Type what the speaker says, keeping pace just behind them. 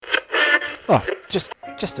Oh, just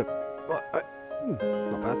a.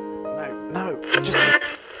 Not bad. No, just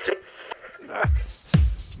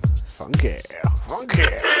funky.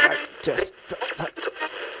 Just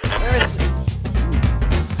where is it?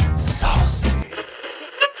 Saucy.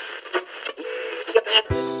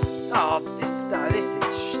 Oh, this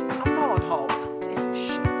is shit. I'm not on hold. This is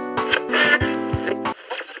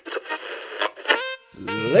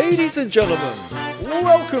shit. Ladies and gentlemen,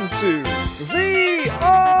 welcome to the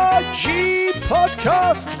RG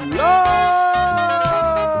Podcast Live!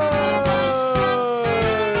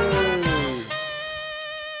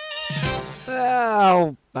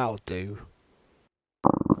 That'll do.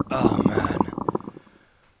 Oh man,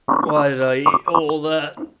 why did I eat all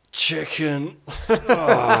that chicken? It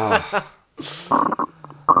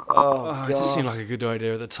just seemed like a good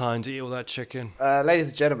idea at the time to eat all that chicken. Ladies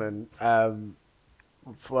and gentlemen,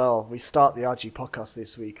 well, we start the RG Podcast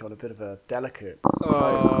this week on a bit of a delicate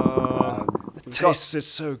tone. It tasted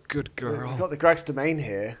so good, girl. We've got the Greg's Domain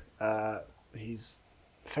here. He's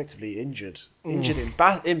effectively injured in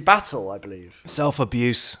battle, I believe.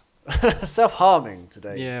 Self-abuse. Self-harming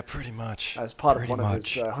today. Yeah, pretty much. As part of one of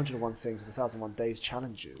his 101 Things in 1001 Days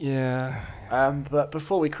challenges. Yeah. But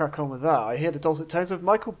before we crack on with that, I hear the dulcet tones of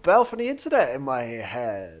Michael Bell from the internet in my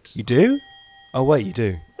head. You do? Oh wait, you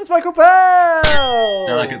do. It's Michael Bell!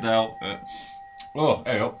 Delicate Dale.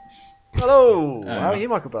 Hey up. Hello. How are you,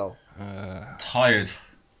 Michael Bell? Tired.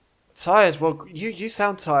 Tired? Well, you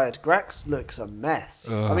sound tired. Grex looks a mess.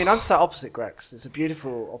 I mean, I'm sat opposite Grex. It's a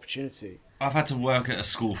beautiful opportunity. I've had to work at a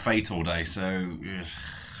school fete all day, so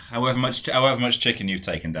however much chicken you've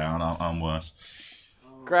taken down, I'm worse.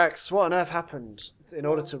 Grex, what on earth happened in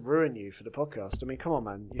order to ruin you for the podcast? I mean, come on,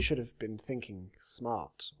 man. You should have been thinking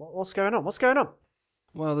smart. What's going on? What's going on?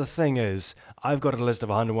 Well, the thing is, I've got a list of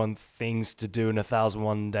 101 things to do in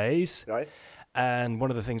 1001 days. Right. And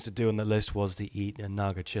one of the things to do on the list was to eat a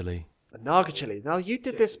Naga chili. A Naga chili. Now, you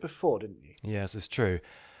did this before, didn't you? Yes, it's true.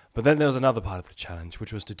 But then there was another part of the challenge,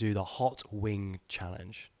 which was to do the hot wing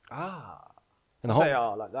challenge. Ah. And the Say,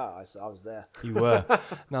 like that. I was there. You were.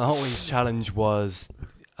 Now, the hot wings challenge was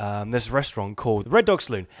this restaurant called Red Dog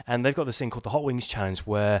Saloon, and they've got this thing called the Hot Wings Challenge,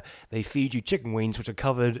 where they feed you chicken wings which are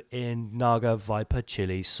covered in Naga Viper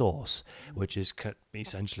chili sauce, which is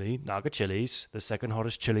essentially Naga chilies, the second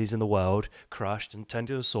hottest chilies in the world, crushed and turned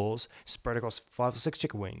into a sauce, spread across 5 or 6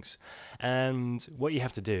 chicken wings. And what you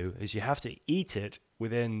have to do is you have to eat it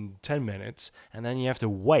within 10 minutes, and then you have to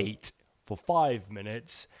wait for 5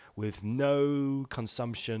 minutes with no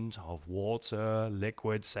consumption of water,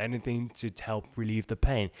 liquids, anything to help relieve the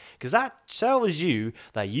pain. Because that tells you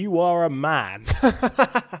that you are a man.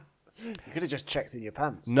 You could have just checked in your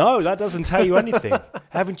pants. No, that doesn't tell you anything.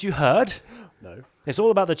 Haven't you heard? No. It's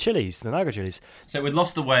all about the chilies, the Naga chilies. So we'd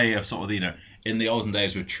lost the way of sort of, in the olden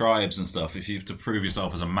days with tribes and stuff, if you to prove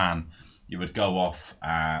yourself as a man, you would go off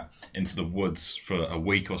into the woods for a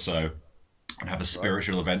week or so and have a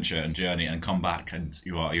spiritual adventure and journey and come back and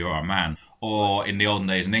you are a man. Or in the olden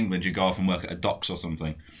days in England, you go off and work at a docks or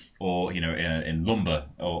something, or in lumber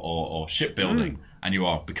or shipbuilding, and you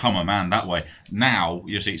become a man that way. Now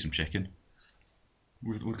you just eat some chicken.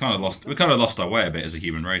 We've kind of lost our way a bit as a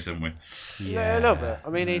human race, haven't we? Yeah, a little bit. I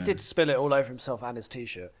mean, he did spill it all over himself and his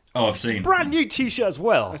t-shirt. Oh, I've seen. Brand new t-shirt as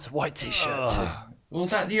well. It's a white t-shirt too. Well,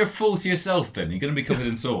 you're a fool to yourself then. You're going to be covered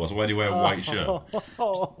in sauce. Why do you wear a white shirt?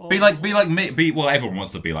 Be like me. Well, everyone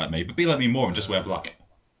wants to be like me, but be like me more and just wear black.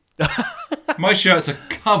 My shirts are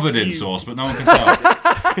covered in sauce, but no one can tell.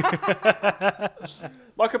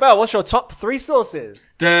 Michael Bell, what's your top 3 sauces?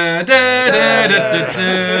 Da, da, da, da,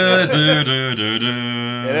 da, da, da, da,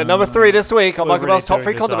 da. In at number 3 this week on Michael really Bell's top doing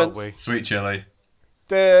 3 this, aren't condiments. we? Sweet chili.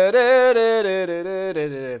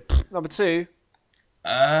 Number 2.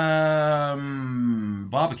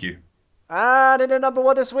 Barbecue. And in at number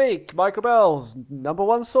 1 this week, Michael Bell's number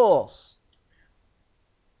 1 sauce.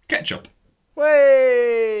 Ketchup.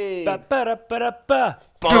 Way! Ba-ba-da-ba-da-ba.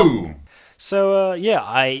 Boom. So,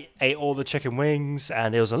 I ate all the chicken wings,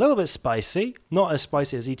 and it was a little bit spicy. Not as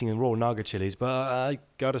spicy as eating raw Naga chilies, but I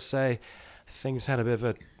gotta say, things had a bit of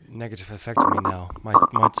a negative effect on me now.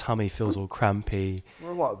 My tummy feels all crampy.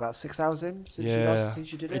 We're what, about 6 hours in since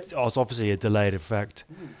you did it? It was obviously a delayed effect.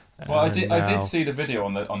 Well, I did see the video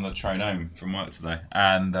on the train home from work today,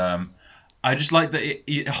 and I just like that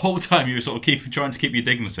the whole time you were sort of trying to keep your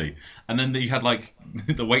dignity, and then you had like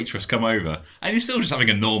the waitress come over, and you're still just having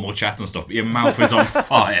a normal chat and stuff, but your mouth is on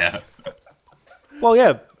fire. Well,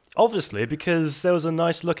 yeah, obviously, because there was a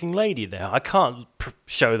nice-looking lady there. I can't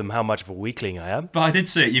show them how much of a weakling I am. But I did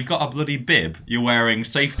see it. You've got a bloody bib. You're wearing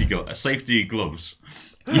safety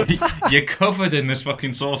gloves. You're covered in this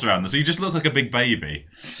fucking sauce around her, so you just look like a big baby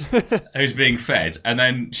who's being fed, and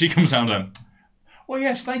then she comes down and, well,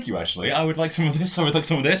 yes, thank you, actually. I would like some of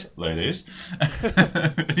this, ladies.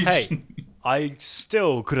 Hey, I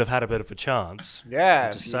still could have had a bit of a chance.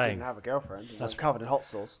 Yeah, Just you saying. didn't have a girlfriend. That's covered in hot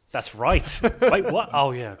sauce. That's right. Wait, what?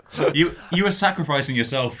 Oh, yeah. You were sacrificing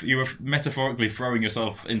yourself, you were metaphorically throwing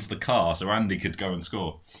yourself into the car so Andy could go and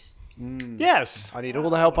score. Yes. I need all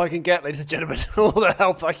the help I can get, ladies and gentlemen. All the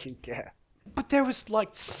help I can get. But there was like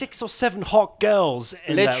 6 or 7 hot girls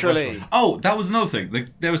in that Literally. restaurant. Oh, that was another thing.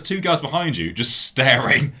 Like, there was 2 guys behind you just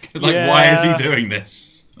staring. Like, Yeah. why is he doing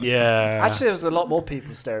this? Yeah. Actually, there was a lot more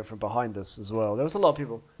people staring from behind us as well. There was a lot of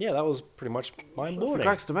people. Yeah, that was pretty much For mind-blowing.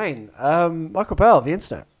 Greg's domain. Michael Bell, the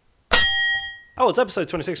internet. Oh, it's episode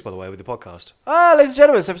 26, by the way, with the podcast. Ah, ladies and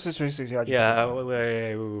gentlemen, it's episode 26.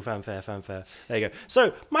 Yeah, fanfare. There you go.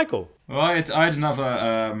 So, Michael. Well, I had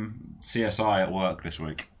another CSI at work this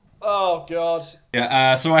week. Oh, God.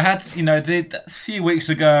 Yeah, so I had, a few weeks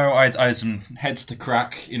ago, I had some heads to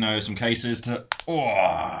crack, some cases to,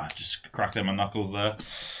 just crack them my knuckles there.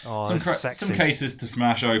 Oh, Some, that's sexy. some cases to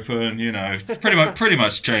smash open, pretty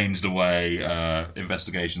much changed the way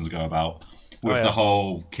investigations go about with yeah. the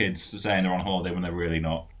whole kids saying they're on holiday when they're really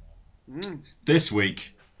not. This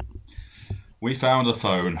week, we found a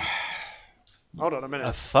phone. Hold on a minute.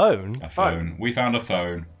 A phone? A phone. We found a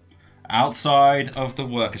phone outside of the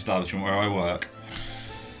work establishment where I work.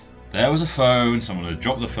 There was a phone. Someone had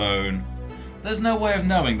dropped the phone. There's no way of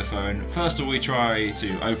knowing the phone. First of all, we try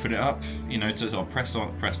to open it up, to sort of press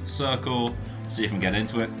the circle, see if we can get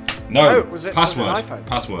into it. No, was it password. an iPhone?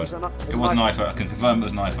 Password. Was It was an iPhone. I can confirm it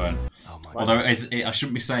was an iPhone. Oh, my God. Although I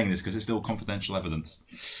shouldn't be saying this because it's still confidential evidence.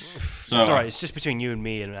 So It's alright, it's just between you and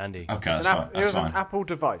me and Andy. Okay, It that's fine. it That's was fine. an Apple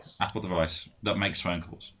device. Apple device that makes phone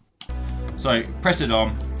calls. So press it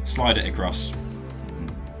on, slide it across.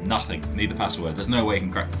 Nothing. Need the password. There's no way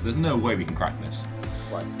we can crack this.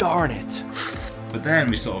 Darn it. But then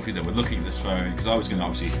we sort of, we're looking at this phone because I was going to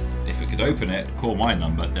obviously, if it could open it, call my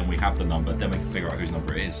number. Then we have the number. Then we can figure out whose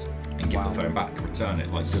number it is and give the phone back, return it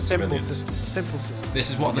like good Simple civilians. system. Simple system. This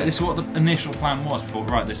is what the initial plan was. Before,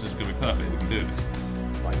 right, this is going to be perfect. We can do this.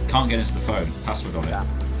 Can't get into the phone. Password on it.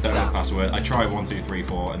 Don't know the password. I tried 1 2 3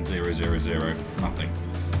 4 and 0 0 0. Nothing.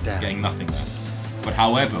 Damn. Getting nothing there. But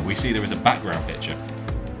however, we see there is a background picture.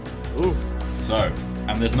 Ooh. So,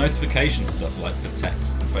 and there's notification stuff like for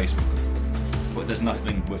text and Facebook and stuff, but there's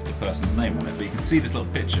nothing with the person's name on it. But you can see this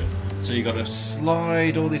little picture. So you got to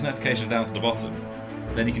slide all these notifications down to the bottom.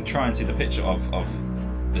 Then you can try and see the picture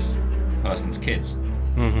of this person's kids.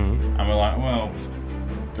 Mm-hmm. And we're like, well,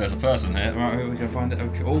 there's a person here. Right, who are we going to find it?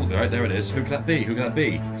 Okay. Oh, right, there it is. Who could that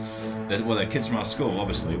be? They're kids from our school,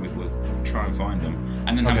 obviously. We'll try and find them.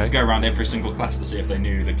 And then having to go around every single class to see if they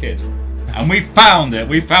knew the kid. And we found it.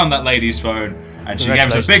 We found that lady's phone. And she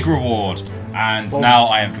gave us a big reward. And now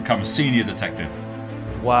I have become a senior detective.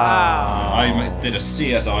 Wow. I did a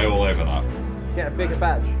CSI all over that. Get a bigger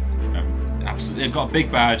badge. Absolutely. It got a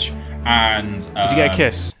big badge. And Did you get a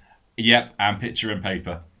kiss? Yep, and picture and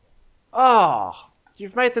paper. Ah,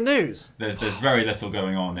 you've made the news. There's very little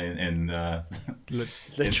going on in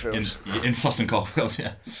Litchfield. in Sussex and Caulfield,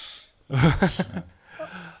 yeah.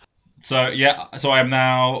 So I am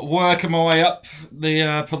now working my way up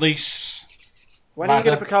the police. When are you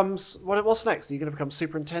going to become? What's next? Are you going to become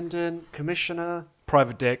superintendent, commissioner?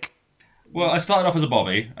 Private dick. Well, I started off as a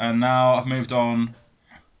bobby, and now I've moved on to.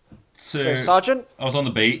 So sergeant? I was on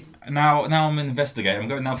the beat. Now I'm an investigator. I'm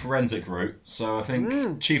going down forensic route. So I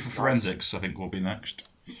think chief of forensics. I think will be next.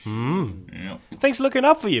 Yep. Things looking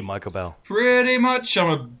up for you, Michael Bell. Pretty much, I'm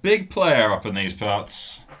a big player up in these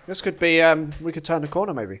parts. This could be. We could turn the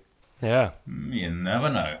corner, maybe. Yeah. You never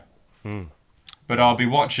know. But I'll be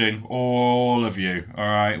watching all of you. All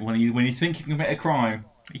right. When you think you can commit a crime,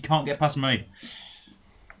 you can't get past me.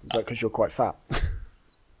 Is that because you're quite fat?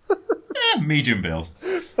 Medium build.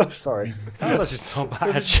 Sorry. That's just not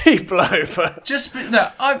It's a bad. cheap blow, but Just no.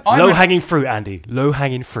 I'm Low-hanging fruit, Andy.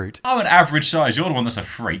 Low-hanging fruit. I'm an average size. You're the one that's a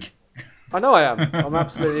freak. I know I am. I'm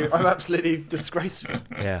absolutely disgraceful.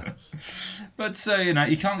 Yeah. But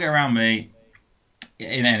you can't get around me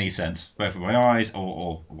in any sense, both with my eyes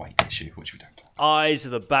or weight issue, which we don't do. Eyes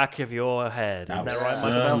at the back of your head. Isn't that right,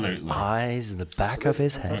 Michael Bell? Absolutely. Eyes in the back of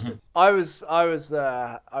his head. I was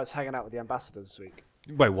hanging out with the ambassador this week.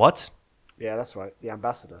 Wait, what? Yeah, that's right. The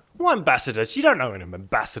ambassador. What ambassadors? You don't know any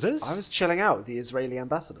ambassadors. I was chilling out with the Israeli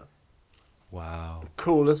ambassador. Wow.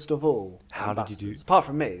 Coolest of all. How did you do- ambassadors. Apart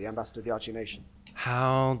from me, the ambassador of the Archie Nation.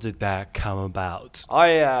 How did that come about?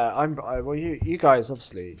 Well, you guys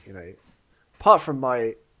obviously, apart from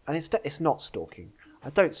my, and it's not stalking. I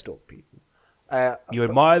don't stalk people. You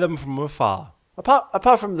admire them from afar.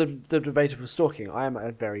 Apart from the debatable stalking, I'm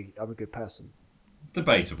a good person.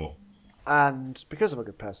 Debatable. And because I'm a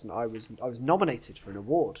good person, I was nominated for an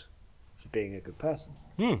award for being a good person.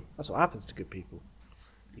 That's what happens to good people.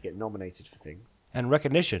 You get nominated for things. And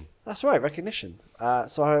recognition. That's right, recognition.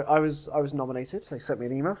 So I was nominated. They sent me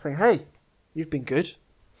an email saying, "Hey, you've been good.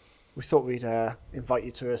 We thought we'd invite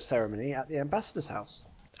you to a ceremony at the ambassador's house."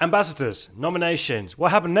 Ambassadors, nominations.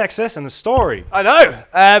 What happened next, sis, and the story? I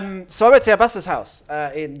know. So I went to the ambassador's house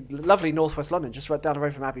in lovely northwest London, just right down the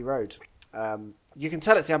road from Abbey Road. You can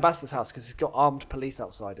tell it's the ambassador's house because it's got armed police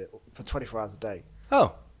outside it for 24 hours a day.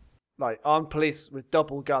 Oh. Like armed police with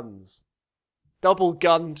double guns. Double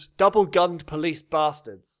gunned police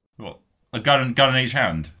bastards. What? A gun in each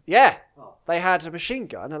hand? Yeah. They had a machine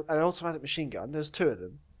gun, an automatic machine gun. There's two of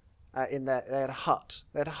them. In there, they had a hut.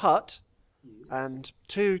 They had a hut and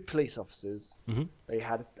two police officers. Mm-hmm. They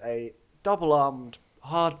had a double-armed,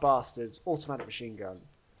 hard bastard automatic machine gun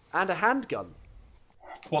and a handgun.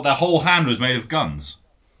 What, their whole hand was made of guns?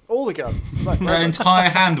 All the guns. Like, Their entire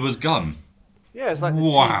hand was gun? yeah, it's like the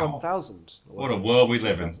Wow. T-1000. What a world we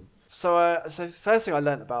live in. So first thing I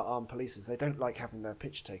learnt about armed police is they don't like having their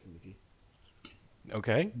picture taken with you.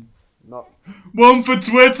 Okay. Not One for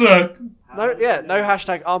Twitter! no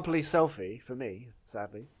hashtag armed police selfie for me,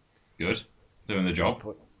 sadly. Good. Doing the job.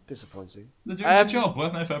 Disappointing. They're doing the job.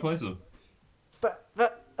 Well, no fair play to them.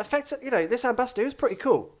 But effectively, this ambassador is pretty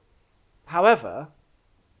cool. However,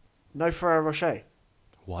 no Ferrero Rocher.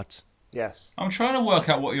 What? Yes. I'm trying to work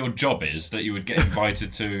out what your job is that you would get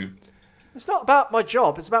invited to. It's not about my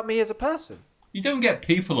job. It's about me as a person. You don't get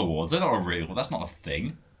people awards. They're not that's not a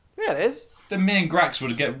thing. Yeah, it is. Then me and Grax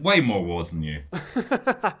would get way more awards than you.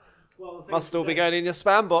 Must all be going in your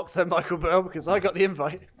spam box then, Michael Bell, because I got the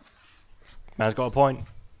invite. Man's got a point.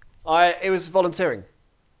 It was volunteering.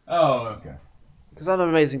 Oh, okay. Because I'm an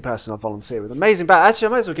amazing person, I volunteer with. Amazing band. Actually, I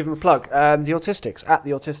might as well give him a plug. The Autistics, at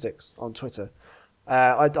The Autistics on Twitter.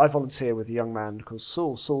 I volunteer with a young man called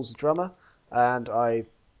Saul. Saul's a drummer, and I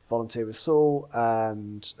volunteer with Saul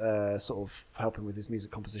and sort of help him with his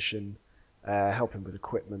music composition, help him with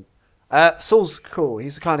equipment. Saul's cool.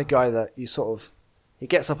 He's the kind of guy that he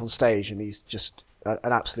gets up on stage and he's just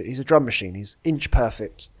he's a drum machine. He's inch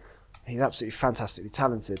perfect. He's absolutely fantastically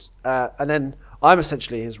talented. And then I'm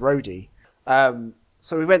essentially his roadie.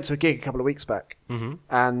 So we went to a gig a couple of weeks back,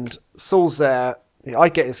 and Saul's there. I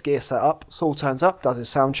get his gear set up. Saul turns up, does his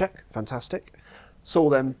sound check. Fantastic.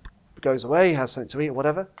 Saul then goes away, has something to eat or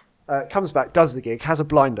whatever. Comes back, does the gig, has a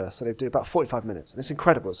blinder. So they do about 45 minutes. And it's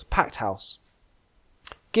incredible. It's a packed house.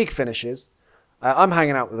 Gig finishes. I'm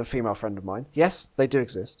hanging out with a female friend of mine. Yes, they do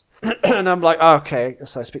exist. And I'm like, oh, okay.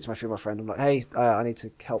 So I speak to my female friend. I'm like, hey, I need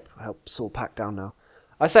to help Saul pack down now.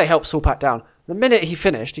 I say help Saul pack down. The minute he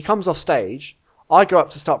finished, he comes off stage. I go up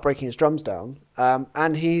to start breaking his drums down,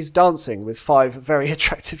 and he's dancing with 5 very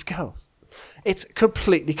attractive girls. It's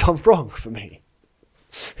completely gone wrong for me.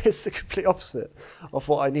 It's the complete opposite of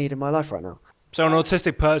what I need in my life right now. So an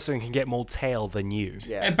autistic person can get more tail than you.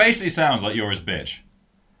 Yeah, It basically sounds like you're his bitch.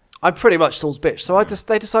 I'm pretty much Saul's bitch. So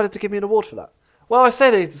they decided to give me an award for that. Well, I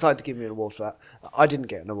say they decided to give me an award for that. I didn't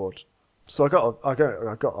get an award, so I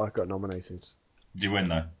got nominated. Did you win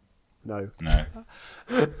though? No, No.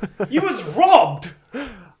 You was robbed!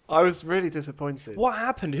 I was really disappointed. What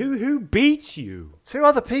happened? Who beat you? 2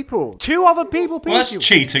 other people. 2 other people beat Well, that's you.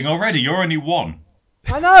 cheating already. You're only one.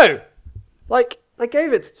 I know. Like they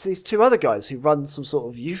gave it to these 2 other guys who run some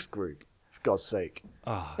sort of youth group. For God's sake.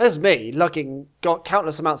 There's me lugging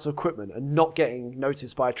countless amounts of equipment and not getting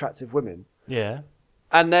noticed by attractive women. Yeah.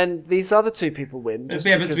 And then these other 2 people win. Just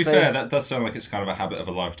Yeah, but to be because fair, that does sound like it's kind of a habit of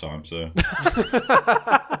a lifetime. So,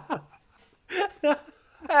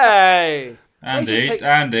 Hey! Andy,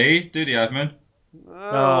 do the admin.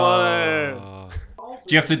 Oh.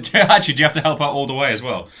 Do you have to help out all the way as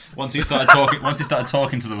well? Once he started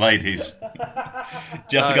talking to the ladies,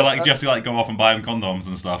 do you have to go off and buy them condoms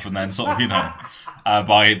and stuff, and then sort of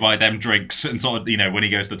buy them drinks and sort of when he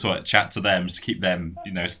goes to the toilet, chat to them, just keep them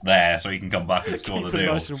there so he can come back and score Keep the them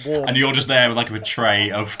deal. nice and warm. And you're just there with like a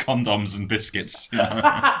tray of condoms and biscuits.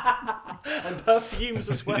 And perfumes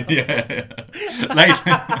as well. Yeah.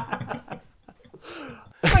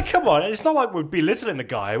 Like, come on, it's not like we're belittling the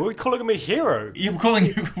guy. We're calling him a hero.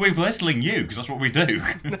 We're belittling you because that's what we do.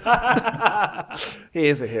 He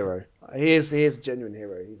is a hero. He is a genuine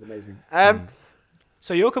hero. He's amazing.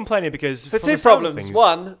 So you're complaining because... So from 2 the sound of problems. things-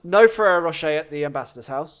 1, no Ferrero Rocher at the ambassador's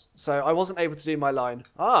house. So I wasn't able to do my line,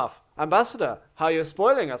 ambassador, how you're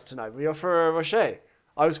spoiling us tonight with your Ferrero Rocher.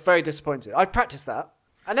 I was very disappointed. I practiced that.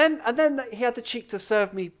 And then he had the cheek to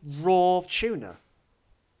serve me raw tuna.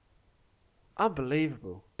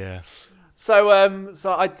 Unbelievable. Yeah. So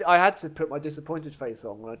I had to put my disappointed face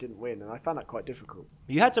on when I didn't win, and I found that quite difficult.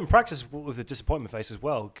 You had some practice with the disappointment face as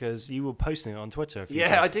well, because you were posting it on Twitter.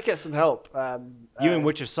 Yeah, I did get some help. You and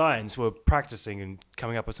Witch of Science were practicing and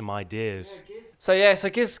coming up with some ideas. So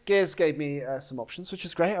Giz gave me some options, which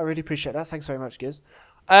was great. I really appreciate that. Thanks very much, Giz.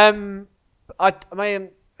 I mean,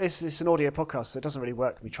 this is an audio podcast, so it doesn't really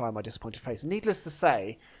work me trying my disappointed face. Needless to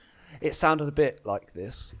say, it sounded a bit like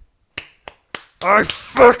this. I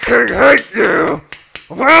fucking hate you!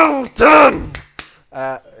 Well done!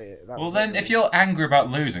 Well, then, if you're angry about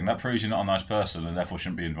losing, that proves you're not a nice person and therefore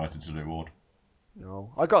shouldn't be invited to the award.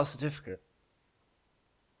 No, I got a certificate.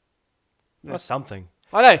 That's something.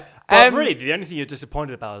 I know. But really, the only thing you're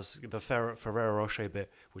disappointed about is the Ferrero Rocher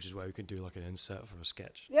bit, which is where we can do like an insert for a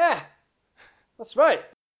sketch. Yeah, that's right.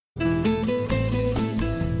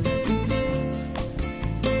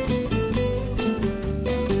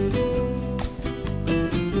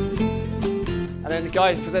 And then the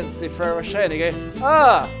guy presents the Ferrero Rocher and he goes,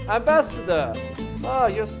 ambassador!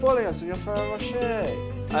 You're spoiling us with your Ferrero Rocher.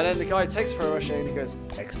 And then the guy takes Ferrero Rocher and he goes,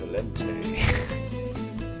 Excelente.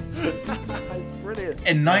 It's brilliant.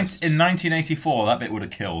 In 1984, that bit would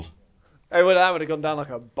have killed. That would have gone down like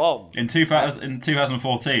a bomb. In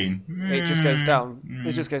 2014, It just goes down.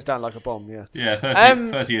 It just goes down like a bomb, yeah. Yeah,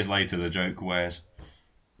 30 years later, the joke wears.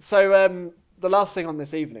 So, the last thing on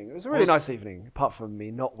this evening, it was a really nice evening, apart from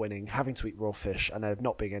me not winning, having to eat raw fish, and there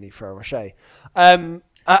not being any Ferrero Rocher. At the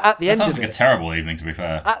That end sounds of like a it, terrible evening, to be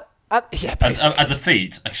fair. basically. A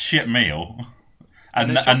defeat, a shit meal,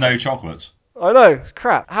 and no chocolate. I know, it's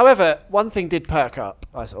crap. However, one thing did perk up.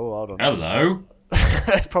 I said, hold on. Hello.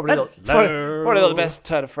 probably not the best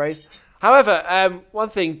turn of phrase. However, one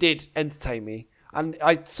thing did entertain me, and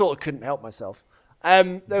I sort of couldn't help myself.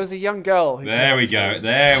 There was a young girl. There we go.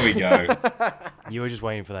 You were just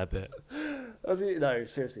waiting for that bit. No,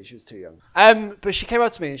 seriously, she was too young. But she came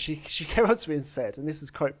up to me and she came up to me and said, and this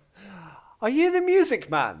is quote, "Are you the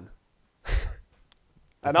music man?"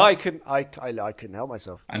 And I couldn't help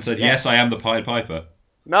myself. And said, yes, I am the Pied Piper.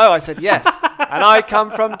 No, I said yes, and I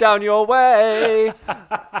come from down your way.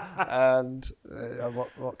 And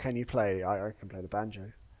what can you play? I can play the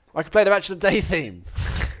banjo. I can play the Match of the Day theme.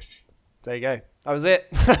 There you go. That was it.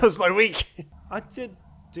 That was my week. I did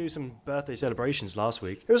do some birthday celebrations last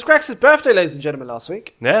week. It was Grex's birthday, ladies and gentlemen, last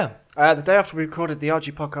week. Yeah. The day after we recorded the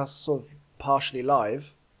RG podcast, sort of partially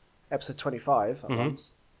live, episode 25,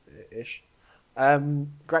 ish.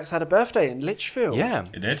 Grex had a birthday in Lichfield. Yeah.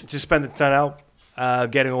 It did. To spend the time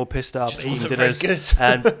out, getting all pissed up, Just eating wasn't very dinners, good.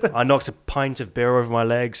 and I knocked a pint of beer over my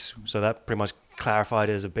legs, so that pretty much clarified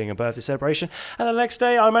it as being a birthday celebration. And the next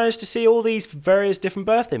day, I managed to see all these various different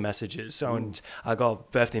birthday messages. So, and I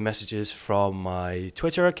got birthday messages from my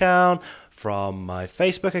Twitter account, from my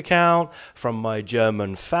Facebook account, from my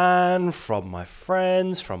German fan, from my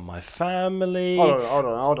friends, from my family. Hold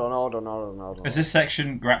on. Is this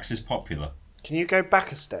section Grax is popular? Can you go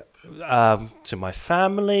back a step? To my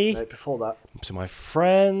family, No, before that. to my No,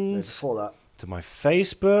 friends, before that. to my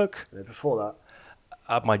Facebook, No, before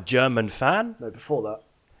that. my German fan. No, before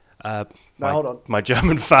that. No, hold on. My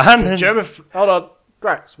German fan. Hold on.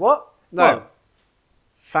 Grex, what? No. What?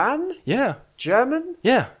 Fan? Yeah, German?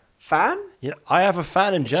 yeah, Fan? yeah. I have a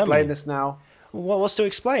fan in Germany. Explain this now. Well, what's to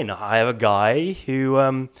explain? I have a guy who,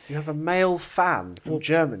 You have a male fan from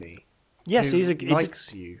Germany. yes, who he's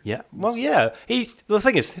likes you. Yeah, well, yeah. The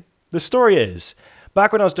thing is, the story is,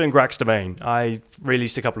 back when I was doing Grax Domain, I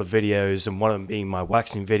released a couple of videos, and one of them being my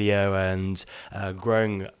waxing video and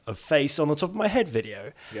growing a face on the top of my head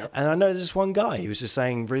video. Yep. And I know there's this one guy who was just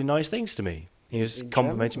saying really nice things to me. He was In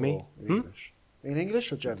complimenting German me. or in English? In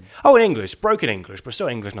English or German? Oh, in English, broken English, but still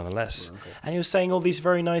English nonetheless. And he was saying all these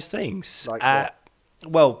very nice things. Like what?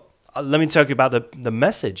 Well, let me tell you about the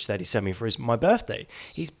message that he sent me for my birthday.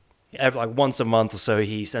 He's like once a month or so,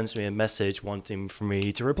 he sends me a message wanting for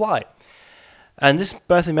me to reply. And this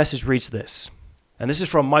birthday message reads this. And this is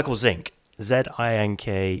from Michael Zink.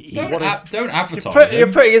 Zinke. Don't advertise You're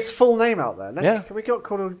him. putting his full name out there. Yeah. Can we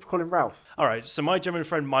call him Ralph? All right, so my German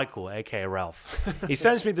friend Michael, aka Ralph, he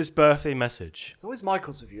sends me this birthday message. It's always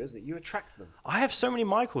Michaels with you, isn't it? You attract them. I have so many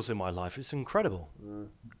Michaels in my life. It's incredible.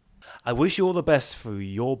 I wish you all the best for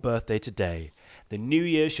your birthday today. The new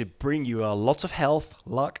year should bring you a lot of health,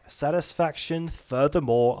 luck, satisfaction,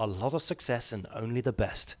 furthermore, a lot of success and only the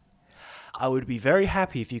best. I would be very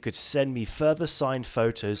happy if you could send me further signed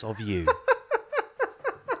photos of you.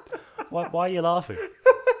 Why are you laughing?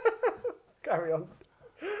 Carry on.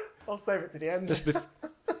 I'll save it to the end.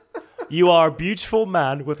 You are a beautiful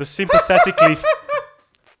man with a sympathetically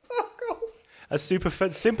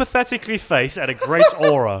sympathetically face and a great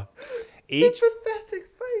aura. each Sympathetic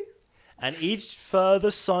face. and each further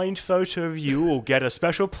signed photo of you will get a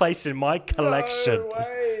special place in my collection. No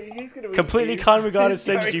way. He's gonna Completely you. kind regarded He's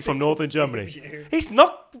sent going you to from northern conceive Germany. you. He's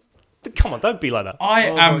not. Come on, don't be like that. I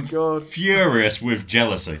Oh my am God. furious with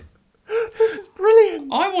jealousy. This is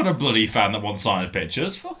brilliant. I want a bloody fan that wants signed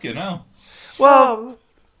pictures. Fucking hell. Well,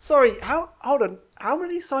 sorry. Hold on. How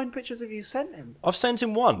many signed pictures have you sent him? I've sent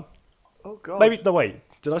him one. Oh God. Maybe no wait.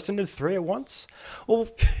 Did I send him 3 at once? Well,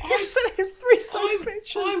 You've sent him 3 signed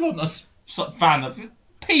pictures. I want a fan that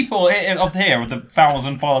people up here with the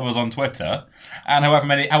 1,000 followers on Twitter and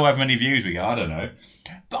however many views we got. I don't know.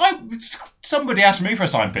 But somebody asked me for a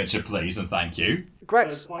signed picture, please, and thank you.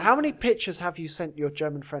 Grex, how many pictures have you sent your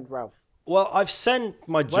German friend Ralph? well, I've sent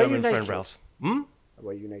my Were you German friend naked? Ralph.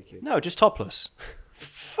 Were you naked? No, just topless.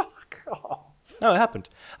 Fuck off. No, it happened.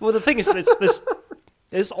 Well, the thing is,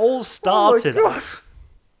 this all started. Oh my God.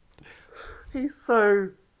 He's so.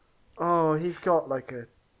 Oh, he's got like a.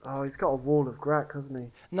 Oh, he's got a wall of Grax, hasn't he?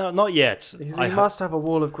 No, not yet. He I must have a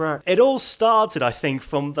wall of Grax. It all started, I think,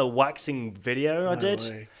 from the waxing video I did,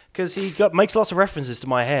 way. because he makes lots of references to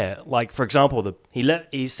my hair. Like, for example,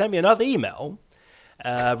 he sent me another email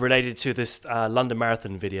related to this London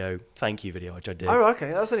Marathon video, thank you video, which I did. Oh, okay.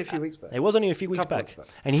 That was only a few weeks back. It was only a few weeks Couple back.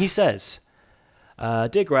 months back. And he says, Dear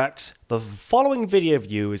Grax, the following video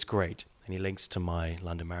of you is great. And he links to my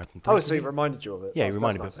London Marathon. Oh, Thank so he you. reminded you of it. Yeah, he That's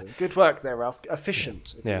reminded me nice of you. Good work there, Ralph.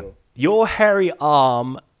 Efficient, if Yeah. you will. Your hairy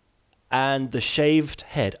arm and the shaved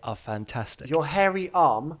head are fantastic. Your hairy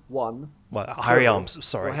arm, one. Well, hairy Plural. arms,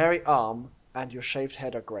 sorry. Your hairy arm and your shaved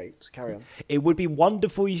head are great. Carry on. It would be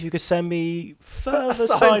wonderful if you could send me further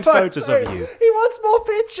Signed signed photos photo. of you. He wants more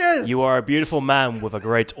pictures. You are a beautiful man with a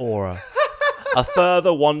great aura. A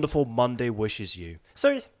further wonderful Monday wishes you.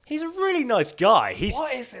 So he's a really nice guy.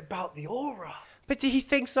 What is it about the aura? But he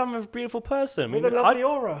thinks I'm a beautiful person. I With mean, a lovely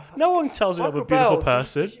aura. No one tells me I'm a Michael beautiful Bell,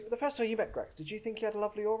 person. the first time you met Grax, did you think he had a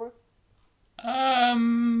lovely aura?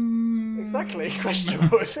 Exactly. Question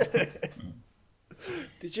was.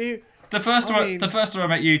 Did you? The first I mean- time I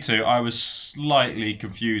met you two, I was slightly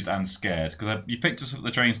confused and scared because you picked us up at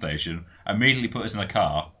the train station, immediately put us in a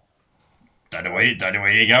car. Don't know where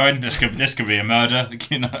you're going. This could be a murder,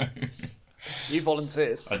 you know. You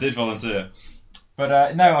volunteered. I did volunteer,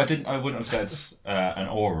 but no, I didn't. I wouldn't have said an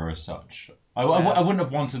aura as such. I wouldn't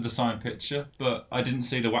have wanted the signed picture, but I didn't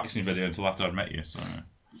see the waxing video until after I'd met you. So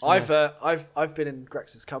I've been in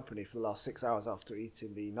Grex's company for the last 6 hours after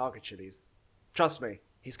eating the Naga chilies. Trust me,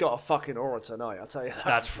 he's got a fucking aura tonight. I'll tell you that.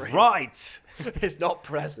 That's for free. right. It's not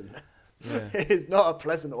pleasant. Yeah. It's not a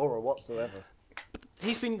pleasant aura whatsoever.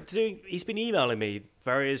 He's been emailing me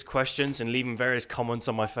various questions and leaving various comments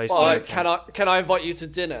on my Facebook. Well, can I invite you to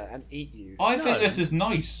dinner and eat you? I think this is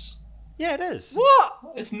nice. Yeah, it is. What?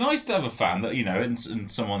 It's nice to have a fan that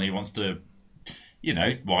and someone who wants to,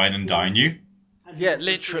 wine and dine you. Yeah,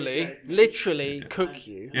 literally cook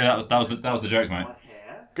you. Yeah, that was the joke, mate.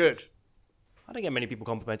 Good. I don't get many people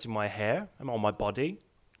complimenting my hair and on my body.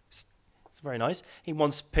 It's very nice. He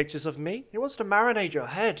wants pictures of me. He wants to marinate your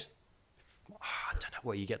head. I don't know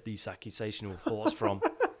where you get these accusational thoughts from.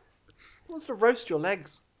 He wants to roast your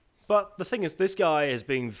legs. But the thing is, this guy has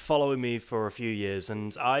been following me for a few years,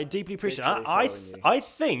 and I deeply appreciate it. Literally following you. I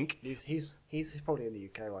think He's probably in the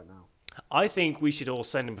UK right now. I think we should all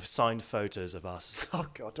send him signed photos of us. Oh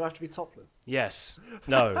God, do I have to be topless? Yes.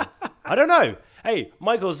 No. I don't know. Hey,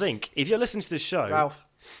 Michael Zink, if you're listening to this show, Ralph.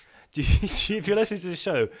 if you're listening to the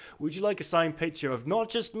show, would you like a signed picture of not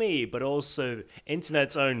just me, but also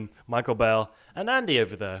internet's own Michael Bell and Andy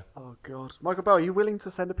over there? Oh God, Michael Bell, are you willing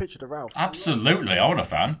to send a picture to Ralph? Absolutely, I want a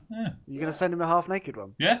fan. Yeah. You're going to send him a half-naked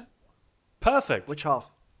one? Yeah. Perfect. Which half?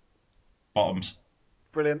 Bottoms.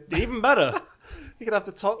 Brilliant. Even better. You can have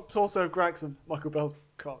the torso of Grax and Michael Bell's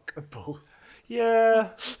cock and balls. Yeah.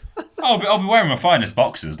 I'll be wearing my finest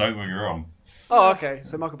boxers. Don't get me wrong. Oh, okay.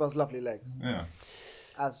 So Michael Bell's lovely legs, Yeah.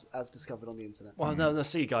 as discovered on the internet. Well, no,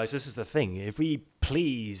 see, guys, this is the thing. If we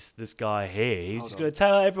please this guy here, he's Hold just on. going to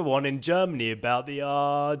tell everyone in Germany about the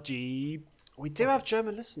RG. We do have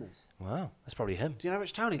German listeners. Wow, that's probably him. Do you know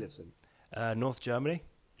which town he lives in? North Germany.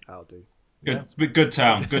 I'll do. Good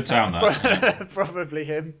town. Good town, that. Probably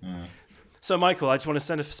him. So, Michael, I just want to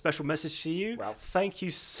send a special message to you. Ralph. Thank you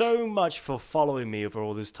so much for following me over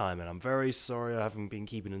all this time, and I'm very sorry I haven't been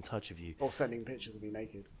keeping in touch with you. Or sending pictures of me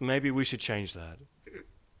naked. Maybe we should change that.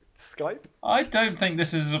 Skype? I don't think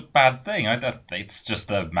this is a bad thing. It's just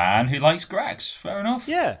a man who likes Grax. Fair enough.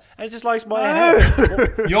 Yeah, and it just likes my hair.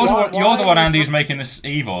 You're Why the one, are you Andy, who's making this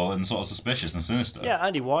evil and sort of suspicious and sinister. Yeah,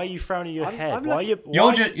 Andy, why are you frowning your head? I'm Why are you? You're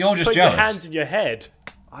why just put jealous. your hands in your head.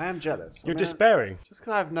 I am jealous. You're I mean, despairing. Just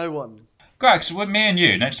because I have no one. Grax, with me and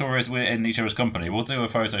you, next door we're in each other's company, we'll do a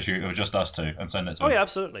photo shoot of just us two and send it to Oh him. yeah,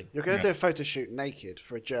 absolutely. You're going to do a photo shoot naked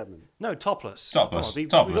for a German. No, topless. Topless, We've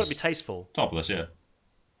topless. got to be tasteful. Topless, yeah.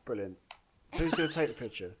 Brilliant. Who's going to take the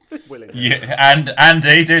picture? Willingly. Yeah, and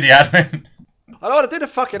Andy, do the admin. I don't want to do the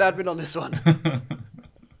fucking admin on this one.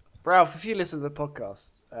 Ralph, if you listen to the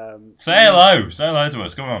podcast, Say hello to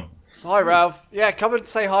us, come on. hi Ralph. Yeah, come and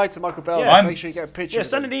say hi to Michael Bell. Yeah. Make sure you get a picture. Yeah, of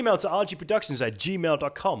send him. an email to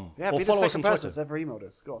rgproductions@gmail.com. Yeah, or be the follow us second on person Twitter. that's ever emailed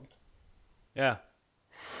us. Go on. Yeah.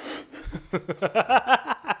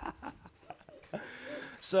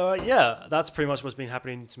 So, yeah, that's pretty much what's been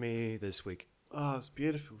happening to me this week. Oh, it's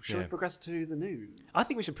beautiful. Shall we Yeah. progress to the news? I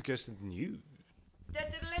think we should progress to the news.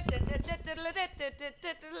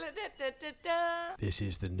 This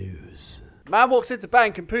is the news. Man walks into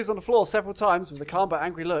bank and poos on the floor several times with a calm but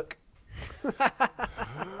angry look.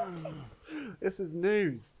 This is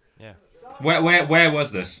news. Yeah. Where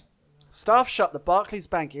was this? Staff shut the Barclays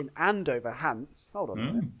Bank in Andover, Hants. Hold on a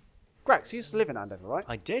minute. Grax, you used to live in Andover, right?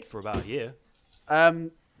 I did for about a year.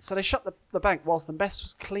 So they shut the bank whilst the mess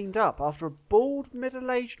was cleaned up after a bald,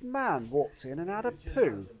 middle-aged man walked in and had a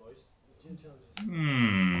poo.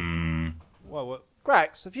 Well, what?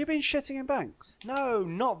 Grax, have you been shitting in banks? No,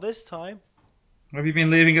 not this time. Have you been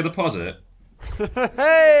leaving a deposit?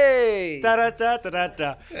 Hey! Da da da da da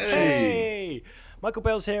da. Hey! Michael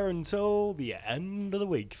Bell's here until the end of the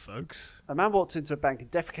week, folks. A man walked into a bank and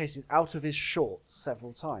defecated out of his shorts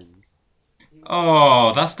several times.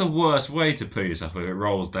 Oh, that's the worst way to poo yourself if it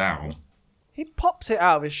rolls down. He popped it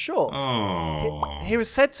out of his shorts. Oh. He was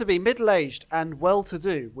said to be middle-aged and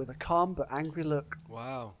well-to-do, with a calm but angry look.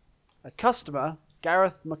 Wow. A customer,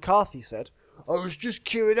 Gareth McCarthy, said, "I was just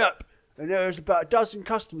queuing up, and there was about a dozen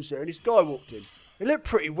customers there, and this guy walked in. He looked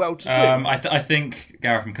pretty well-to-do." I think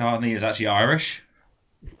Gareth McCartney is actually Irish.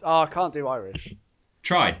 I can't do Irish.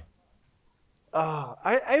 Try.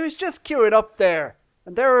 I was just queuing up there,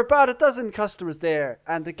 and there were about a dozen customers there,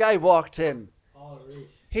 and the guy walked in.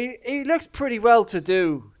 He looked pretty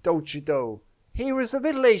well-to-do, don't you know? He was a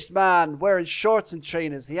middle-aged man wearing shorts and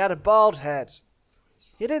trainers. He had a bald head.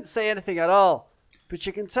 He didn't say anything at all, but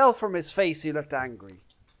you can tell from his face he looked angry.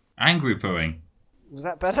 Angry pooing. Was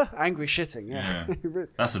that better? Angry shitting, yeah.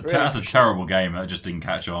 That's a terrible game that just didn't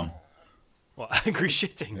catch on. What, angry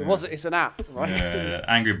shitting? It's an app, right?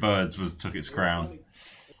 Angry Birds took its crown.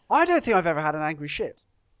 I don't think I've ever had an angry shit.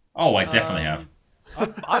 Oh, I definitely have.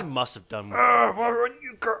 I must have done one. Why won't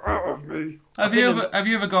you get out of me? Have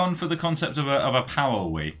you ever gone for the concept of a power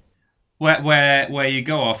wee, where you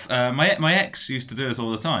go off? My ex used to do this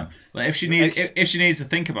all the time. Like if she needs to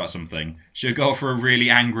think about something, she'd go for a really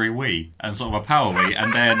angry wee and sort of a power wee,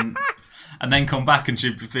 and then come back and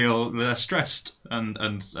she'd feel less stressed and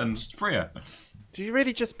freer. Do you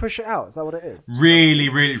really just push it out? Is that what it is? Really,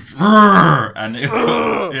 and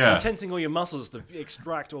yeah. Tensing all your muscles to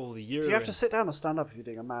extract all the urine. Do you have to sit down or stand up if you're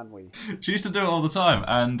doing a man wee? She used to do it all the time,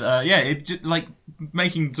 and like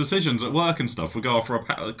making decisions at work and stuff. We'd go off for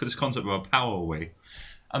this concept of a power wee,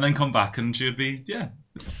 and then come back, and she'd be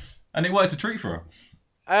and it worked a treat for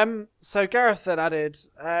her. So Gareth then added,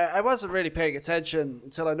 I wasn't really paying attention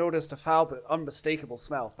until I noticed a foul but unmistakable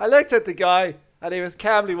smell. I looked at the guy, and he was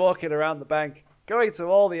calmly walking around the bank, going to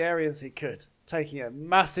all the areas he could, taking a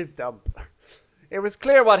massive dump. It was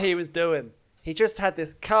clear what he was doing. He just had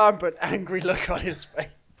this calm but angry look on his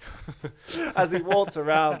face as he walked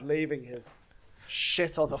around, leaving his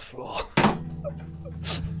shit on the floor.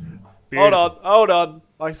 Hold on.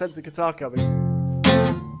 I sense a guitar coming.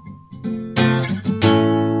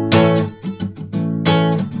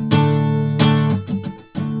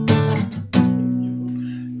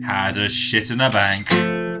 Had a shit in a bank.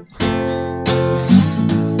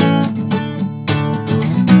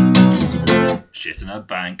 Shit in a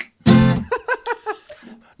bank.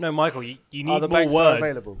 No, Michael, you need the more banks are words.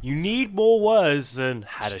 available. You need more words than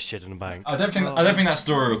had a shit in a bank. I don't think that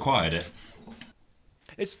story required it.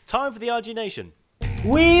 It's time for the RG Nation.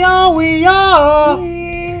 We are the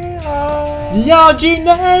RG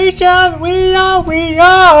Nation. We are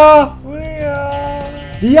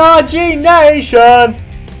the RG Nation.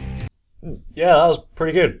 Yeah, that was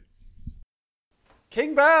pretty good.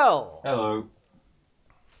 King Bell! Hello.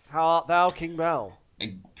 How art thou, King Bell?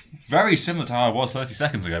 Very similar to how I was 30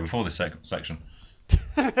 seconds ago before this section.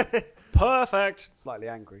 Perfect. Slightly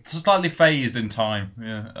angry. It's slightly phased in time.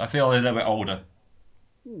 Yeah, I feel a little bit older.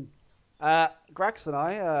 Grax and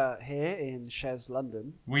I are here in Shez,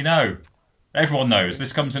 London. We know. Everyone knows.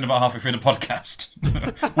 This comes in about halfway through the podcast.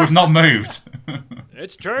 We've not moved.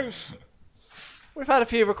 It's true. We've had a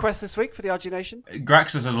few requests this week for the RG Nation.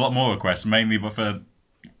 Graxus has a lot more requests, mainly but for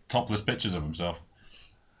topless pictures of himself.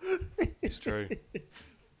 It's true.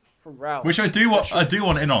 From Ralph. Which I do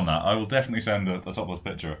want in on that. I will definitely send a topless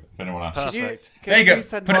picture if anyone asks. Perfect. There you go.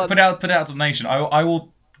 Send Put one? it out to the nation. I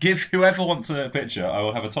will give whoever wants a picture. I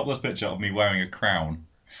will have a topless picture of me wearing a crown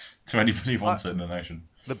to anybody who wants it in the nation.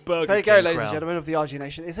 The Burger There you King go, ladies crown. and gentlemen of the RG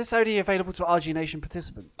Nation. Is this only available to RG Nation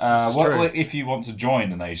participants? Well, if you want to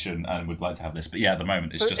join the nation and would like to have this, but yeah, at the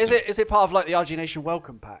moment it's So just. is it part of like the RG Nation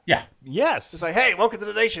welcome pack? Yeah, Yes. It's like, hey, welcome to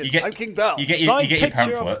the nation. You get- I'm King Bell. you get Signed your picture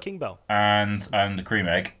pamphlet of King Bell. and the cream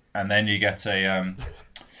egg, and then you get a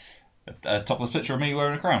topless picture of me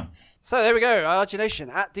wearing a crown. So there we go, RG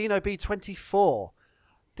Nation at DinoB24.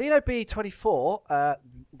 DinoB24,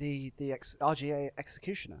 the RGA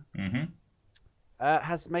executioner, Mm-hmm.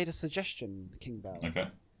 has made a suggestion, King Bell. Okay.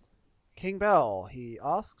 King Bell, he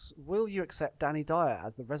asks, will you accept Danny Dyer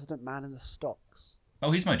as the resident man in the stocks?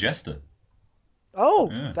 Oh, he's my jester. Oh,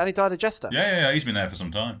 Yeah. Danny Dyer the Jester. Yeah, he's been there for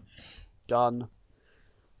some time. Done.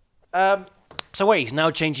 So wait, he's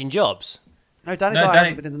now changing jobs. No, Danny No, Dyer Danny-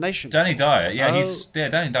 hasn't been in the nation. Danny Dyer, yeah, Oh.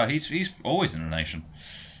 Danny Dyer, he's always in the nation.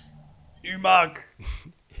 You mug.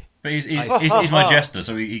 But he's my jester,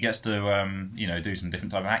 so he gets to do some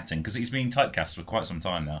different type of acting because he's been typecast for quite some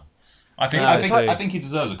time now. I think he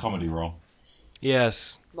deserves a comedy role.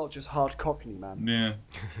 Yes. Not just hard cockney, man. Yeah,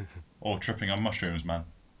 or tripping on mushrooms, man.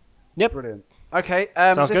 Brilliant. Okay,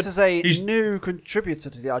 Sounds this good. is a He's- new contributor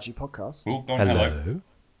to the RG podcast. Oh, go on, hello.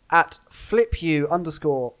 At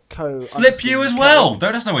flipu_co. Flip you as well.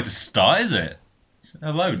 That's no way to start, is it?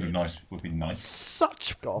 Hello would be nice.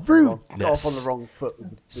 Such Got off rudeness. on the wrong foot.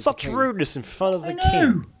 With the Such king. rudeness in front of the I know.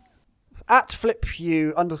 king. At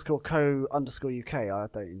flipu_co_uk.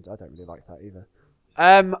 I don't really like that either.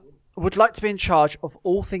 Would like to be in charge of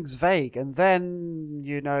all things vague, and then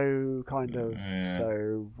kind of. Yeah.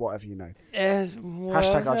 So whatever you know.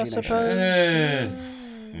 Hashtag RG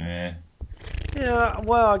Nation. Yeah. Yeah,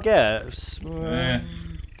 well, I guess. Yeah.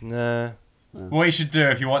 Nah. What you should do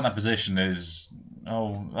if you want that position is I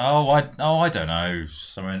don't know,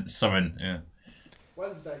 something. Yeah.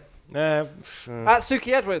 Wednesday. Nah. At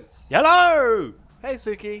Suki Edwards. Hello! Hey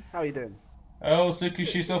Suki, how are you doing? Oh, Suki,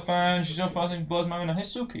 she's so fine. She's so fine. Blows my mind. Hey,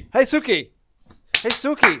 Suki. Hey Suki. Hey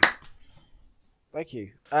Suki. Thank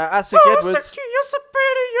you. At Suki Edwards. you're so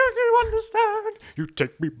pretty, you do understand. You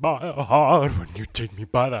take me by the heart when you take me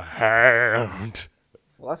by the hand.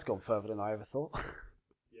 Well, that's gone further than I ever thought.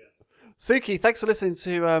 Suki, thanks for listening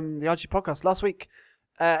to the RG podcast. Last week,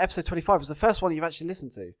 episode 25 was the first one you've actually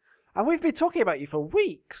listened to. And we've been talking about you for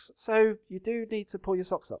weeks, so you do need to pull your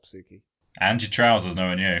socks up, Suki. And your trousers,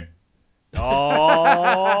 knowing you.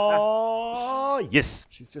 Oh, yes.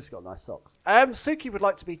 She's just got nice socks. Suki would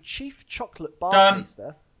like to be Chief Chocolate Bar Done.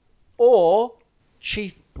 Taster or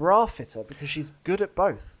Chief Bra Fitter because she's good at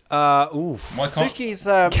both. Oof. Why can't? Suki's,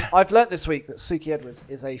 I've learnt this week that Suki Edwards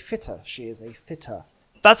is a fitter. She is a fitter.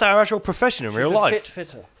 That's our actual profession in She's real a life. fit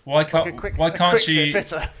fitter. Why can't? Like a quick, why a can't quick she? fit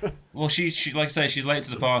fitter. Well, she like I say, she's late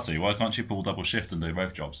to the party. Why can't she pull double shift and do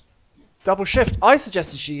both jobs? Double shift. I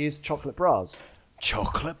suggested she use chocolate bras,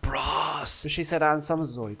 Chocolate bras. but she said Anne Summers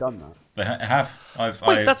has already done that. They have.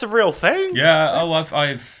 Wait, that's a real thing? Yeah. Oh,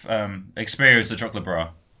 I've experienced the chocolate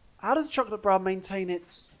bra. How does a chocolate bra maintain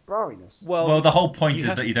its brawiness? Well, the whole point you is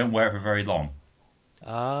have- that you don't wear it for very long.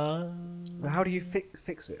 How do you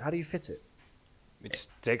fix it? How do you fit it? It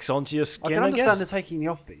sticks onto your I skin, can I understand guess. the taking the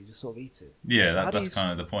off, but you just sort of eat it. Yeah, How do that's you-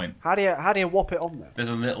 kind of the point. How do you whop it on there? There's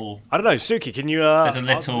a little I don't know, Suki, can you there's a answer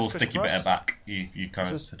little this question sticky for bit us? at back. You kind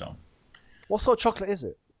of This is- sit on. What sort of chocolate is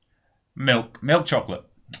it? Milk chocolate.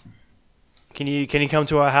 Can you come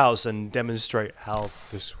to our house and demonstrate how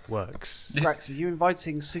this works? Rex, are you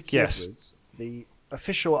inviting Suki Yes. Edwards, the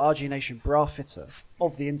official RG Nation bra fitter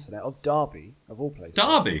of the internet, of Derby, of all places?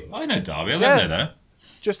 Derby. I know Derby. I live Yeah. near there.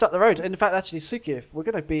 Just up the road. In fact, actually, Suki, if we're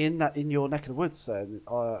going to be in your neck of the woods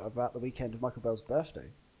about the weekend of Michael Bell's birthday,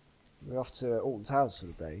 we're off to Alton Towers for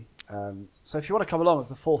the day. So if you want to come along as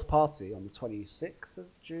the fourth party on the 26th of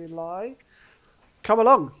July, come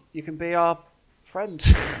along. You can be our friend.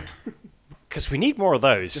 Because we need more of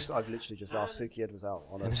those. I've literally just asked Suki Edwards out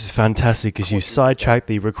on This is fantastic because you sidetracked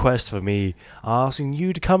the request for me asking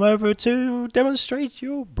you to come over to demonstrate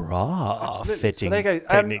your bra fitting So there you go.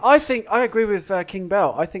 techniques. I agree with King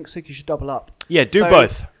Bell. I think Suki should double up. Yeah, do So,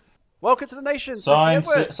 both. Welcome to the nation, Suki Signed,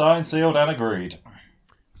 Edwards. signed, sealed, and agreed.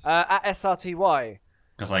 At SRTY.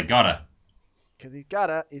 Because I gotta. Because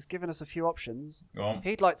he's given us a few options. Go on.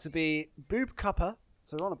 He'd like to be boob cupper,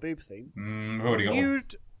 so we're on a boob theme. We've already got one.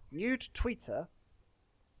 Nude tweeter,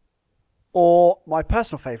 or my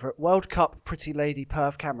personal favourite, World Cup pretty lady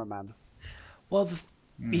perv cameraman. Well,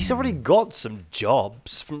 He's already got some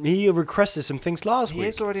jobs. He requested some things last He week.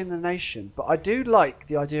 is already in the nation, but I do like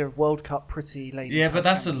the idea of World Cup pretty lady. Yeah, but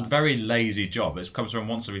that's a cameraman. very lazy job. It comes around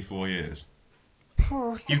once every 4 years.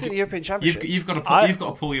 Oh, you do the European Championship. You've got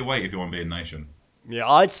to pull your weight if you want to be in nation. Yeah,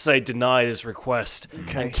 I'd say deny this request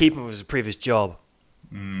Okay. and keep him with his previous job.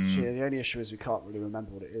 The only issue is we can't really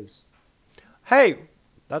remember what it is. Hey,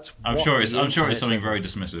 that's. I'm what sure the it's something internet very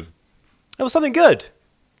dismissive. said. It was something good.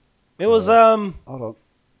 It was Hold on,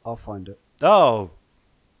 I'll find it. Oh,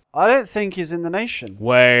 I don't think he's in the nation.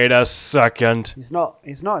 wait a second. He's not.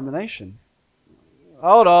 He's not in the nation.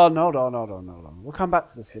 Hold on. We'll come back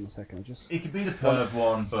to this in a second. I just. He could be the perv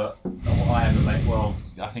one, but I am the main. Well,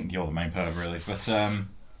 I think you're the main perv, really. But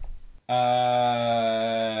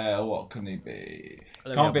what can he be?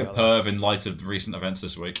 Let me Can't be a have a perv in light of the recent events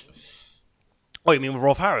this week. Oh, you mean with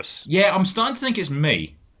Rolf Harris? Yeah, I'm starting to think it's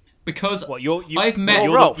me because What I've met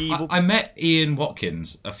you're Rolf. the evil. I met Ian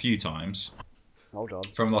Watkins a few times Hold on.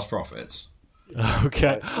 from Lost Prophets.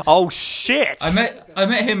 Okay. Oh shit! I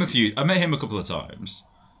met him a couple of times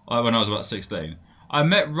when I was about 16. I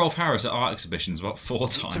met Rolf Harris at art exhibitions about 4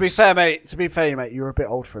 times. To be fair, mate. You were a bit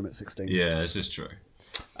old for him at 16. Yeah, this is true.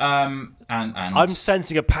 And I'm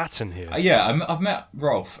sensing a pattern here. yeah, I've met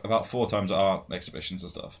Rolf about 4 times at art exhibitions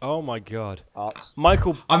and stuff. Oh my god, Arts.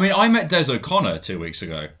 Michael. I mean, I met Des O'Connor 2 weeks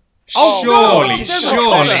ago. Oh, surely, no,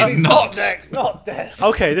 surely not. Not Des.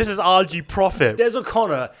 Okay, this is RG Profit. Des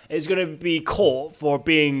O'Connor is going to be caught for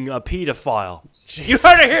being a paedophile. You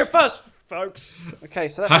heard it here first, folks. Okay,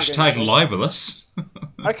 so that's Hashtag libelous.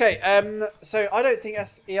 Okay, so I don't think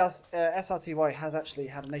SRTY has actually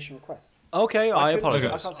had a nation request. Okay, I couldn't-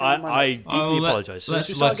 apologize. I can't see I, it in my I notes. deeply apologize. So Let's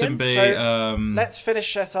just let start him again? be. So, Let's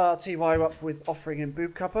finish SRTY up with offering him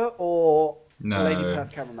boob cupper or No. Lady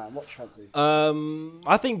Perth cameraman. What do you fancy?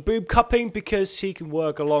 I think boob cupping because he can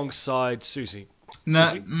work alongside Susie. No,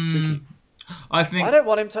 Susie? Suki. I think I don't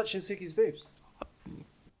want him touching Suki's boobs.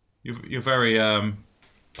 you're very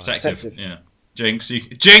protective. Protective. Yeah, Jinx,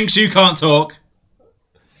 you can't talk.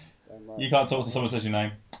 You can't talk to someone says your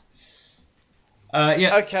name.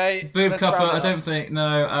 Yeah. Okay. Boob let's cupper, round it I up. don't think.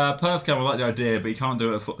 No, perv cam, I like the idea, but you can't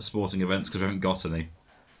do it at sporting events because we haven't got any.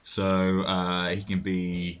 So he can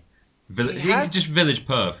be. He can has- just village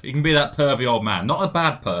perv. He can be that pervy old man. Not a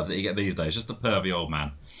bad perv that you get these days, just the pervy old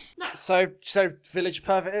man. So Village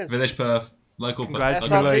Perv it is. Village perv. Local perv.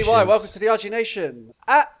 Congratulations. SRTY, welcome to the RG Nation.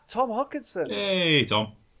 At Tom Hodkinson. Hey,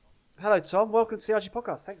 Tom. Hello, Tom. Welcome to the RG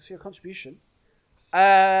Podcast. Thanks for your contribution.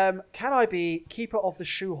 Can I be keeper of the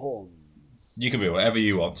shoehorns? You can be whatever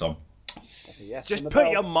you want, Tom. That's a yes. Just from the put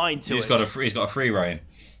bell. your mind to He's it. got a free reign.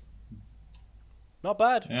 Not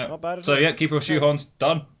bad. Yeah. Not bad at So all. yeah, keep your shoehorns.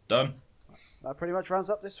 Done. That pretty much rounds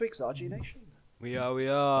up this week's RG Nation. We are.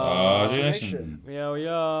 RG Nation. We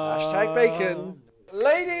are. Hashtag bacon.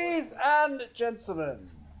 Ladies and gentlemen,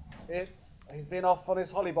 he's been off on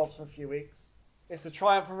his hollybobs for a few weeks. It's the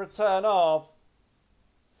triumphant return of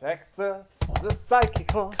Texas, the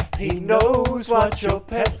psychic horse. He knows what your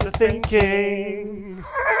pets are thinking.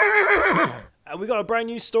 And we got a brand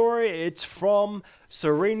new story. It's from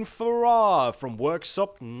Serene Farrar from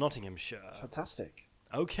Worksop, Nottinghamshire. Fantastic.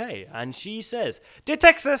 Okay, and she says, "Dear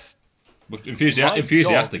Texas, Well, My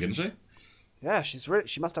enthusiastic, isn't she? Yeah,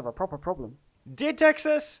 she must have a proper problem. dear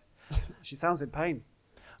Texas, She sounds in pain.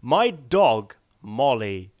 my dog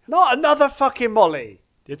Molly. Not another fucking Molly.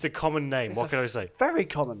 It's a common name. It's What a can I say? Very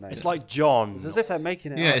common name. It's like John. It's as if they're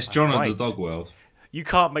making it Yeah, up. it's John right. of the dog world. You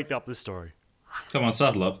can't make up this story. Come on,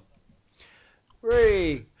 saddle up.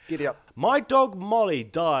 Whee! Giddy up. My dog Molly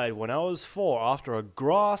died when I was 4 after a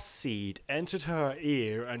grass seed entered her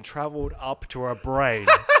ear and travelled up to her brain.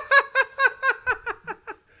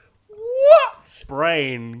 What?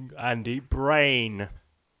 Brain, Andy, brain.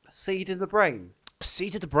 Seed in the brain.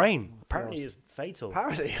 Seed to the brain. Apparently is fatal.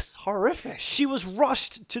 Apparently, it's horrific. She was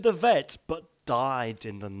rushed to the vet but died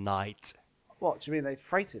in the night. What do you mean they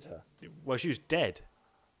freighted her? Well, she was dead.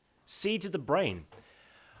 Seed to the brain.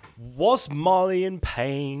 Was Molly in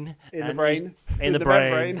pain? In the And brain. In the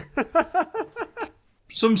brain. membrane.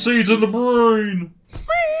 Some seeds in the brain.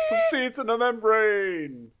 Some seeds in the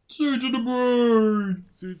membrane. Seeds in the brain.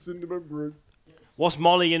 Seeds in the membrane. Was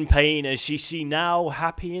Molly in pain? Is she now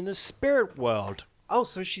happy in the spirit world? Oh,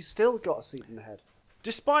 so she's still got a seed in the head.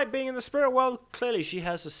 Despite being in the spirit world, clearly she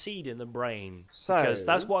has a seed in the brain. So- Because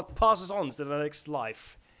that's what passes on to the next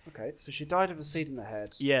life. Okay, so she died of a seed in the head.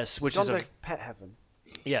 Yes, She's which gone is a to pet heaven.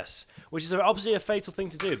 yes, which is obviously a fatal thing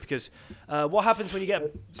to do because what happens when you get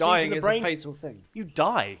seeds in Dying the is brain? a fatal thing. You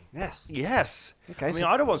die. Yes. Yes. Okay, I mean, so-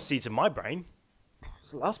 I don't want seeds in my brain.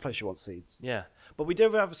 It's the last place you want seeds. Yeah, but we do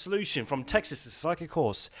have a solution from Texas, the psychic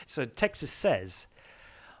horse. So Texas says,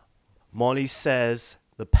 Molly says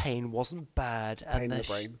the pain wasn't bad Pain in and the that,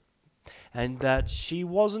 brain. and that she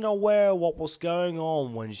wasn't aware what was going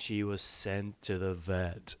on when she was sent to the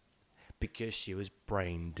vet because she was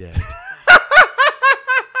brain dead.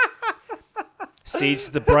 Seeds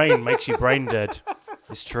to the brain makes you brain dead.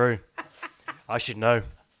 It's true. I should know.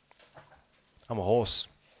 I'm a horse.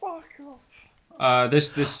 Fuck off.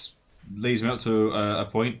 This leads me up to a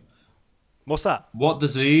point. What's that? What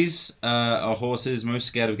disease are horses most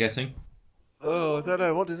scared of getting? Oh, I don't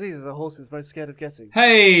know. What diseases are horses most scared of getting?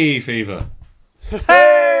 Hay fever.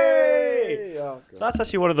 Hey! Oh, God. That's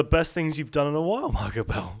actually one of the best things you've done in a while, Marco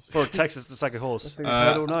Bell. For a Texas to sack a Best horse. thing we've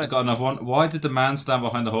heard all I night. got another one. Why did the man stand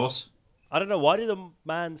behind the horse? I don't know. Why did the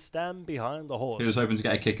man stand behind the horse? He was hoping to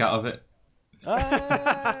get a kick out of it.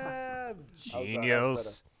 Ah, That was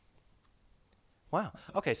genius. Wow.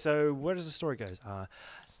 Okay, so where does the story go?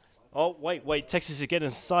 Oh, wait. Texas is getting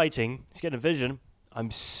a sighting. He's getting a vision.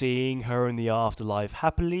 I'm seeing her in the afterlife,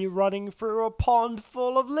 happily running through a pond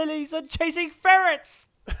full of lilies and chasing ferrets.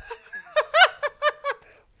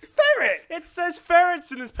 Ferret! It says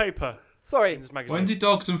ferrets in this paper. Sorry, In this magazine. When do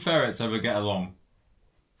dogs and ferrets ever get along?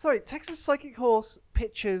 Texas Psychic Horse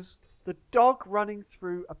pictures the dog running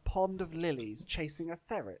through a pond of lilies chasing a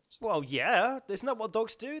ferret. Well, yeah. Isn't that what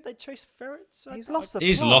dogs do? They chase ferrets? He's lost the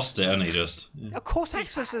He's plot. lost it, hasn't he? Just Of course,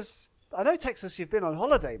 Texas is... I know, Texas, you've been on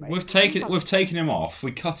holiday, mate. we've taken him off.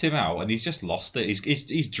 We cut him out, and he's just lost it.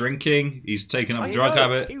 He's drinking. He's taken up a drug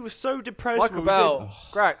habit. He was so depressed. Michael when Bell,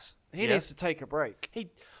 Grax, he Yeah. needs to take a break.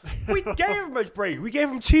 we gave him a break. We gave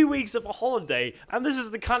him 2 weeks of a holiday, and this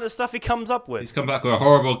is the kind of stuff he comes up with. He's come back with a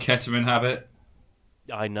horrible ketamine habit.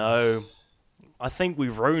 I know. I think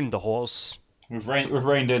we've ruined the horse. We've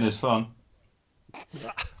reined in his fun.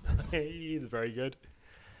 He's very good.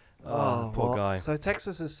 Poor poor guy. So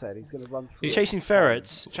Texas has said he's going to run through Chasing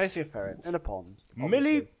ferrets. chasing a ferret in a pond.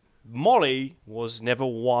 Molly was never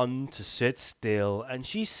one to sit still, and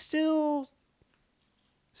she's still.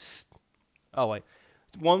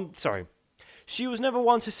 She was never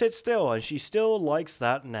one to sit still, and she still likes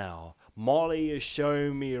that now. Molly is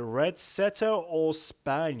showing me a red setter or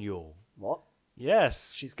spaniel. What?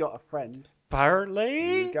 Yes, She's got a friend.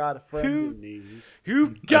 apparently. You got a friend in need.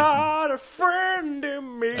 You got a friend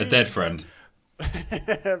in me. A dead friend.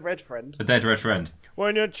 Red friend. A dead red friend.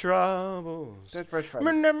 When your troubles. Dead red friend.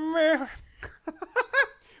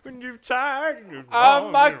 When you've tired.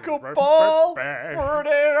 I'm Michael Ball. Put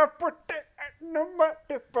it in the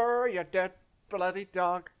mud for you dead bloody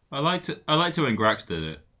dog. I liked it when Grax did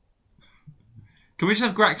it. Can we just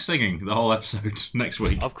have Grax singing the whole episode next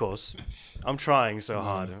week? Of course. I'm trying so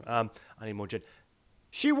hard. I need more gin.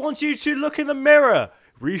 She wants you to look in the mirror,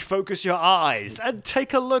 refocus your eyes, and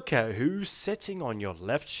take a look at who's sitting on your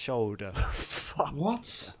left shoulder.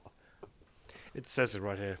 What? It says it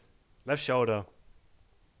right here. Left shoulder.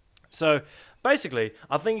 So, basically,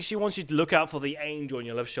 I think she wants you to look out for the angel on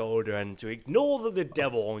your left shoulder and to ignore the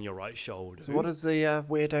devil on your right shoulder. So what does the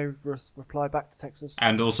weirdo reply back to Texas?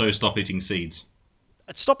 And also stop eating seeds.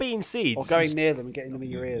 Stop eating seeds. Or going near them and getting them in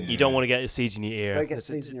your ears. You don't want to get seeds in your ear. Don't get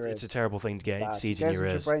seeds in your It's a ears. terrible thing to get Bad. seeds It in goes your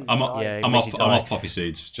into ears. brain, I'm you off, die. Yeah, it I'm makes off, you I'm die. off poppy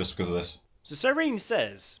seeds just because of this. So Serene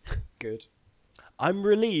says, Good. I'm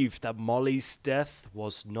relieved that Molly's death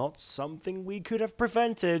was not something we could have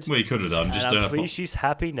prevented. Well, you could have done. Just and don't I'm have, pleased she's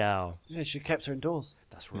happy now. Yeah, she kept her indoors.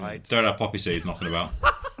 That's right. don't have poppy seeds knocking about.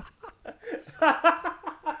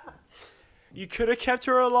 You could have kept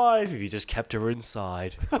her alive if you just kept her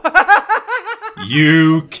inside.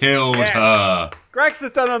 You killed her. Greg's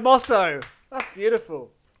has done a motto. That's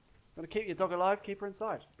beautiful. Want to keep your dog alive? Keep her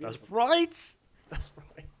inside. That's Beautiful. right. That's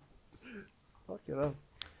right. Fucking hell.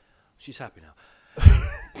 She's happy now.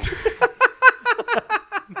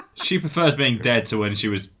 She prefers being dead to when she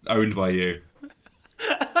was owned by you.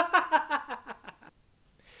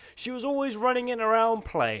 She was always running in around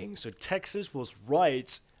playing, so Texas was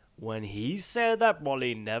right when he said that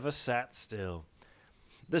Molly never sat still.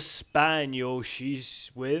 The spaniel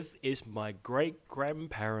she's with is my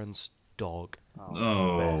great-grandparents' dog.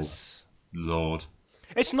 Oh, Bess. Lord.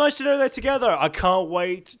 It's nice to know they're together. I can't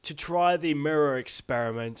wait to try the mirror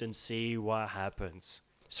experiment and see what happens.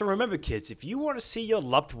 So remember, kids, if you want to see your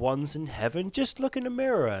loved ones in heaven, just look in the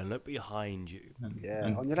mirror and look behind you. Yeah,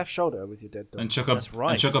 And- on your left shoulder with your dead dog. And chuck That's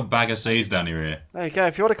right. a bag of seeds down your ear. There you go.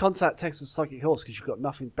 If you want to contact Texas Psychic Horse because you've got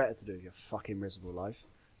nothing better to do with your fucking miserable life,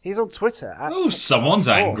 he's on Twitter. At Oh, Texas someone's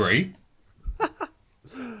Psychic Horse.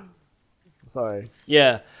 angry. Sorry.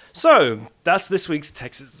 Yeah. So that's this week's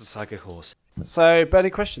Texas the Psychic Horse. So,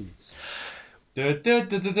 burning questions. We've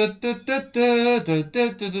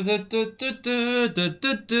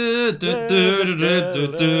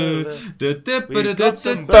got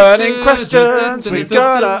some Burning questions. We're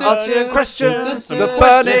gonna answer your questions. The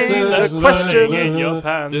burning questions. in your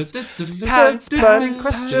pants. Pants, burning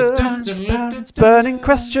questions. Burning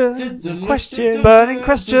questions. Burning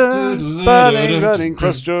questions. Burning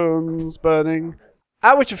questions. Burning.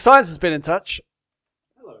 At Witch of Science has been in touch.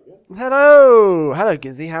 Hello,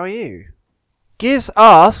 Gizzy. How are you? Giz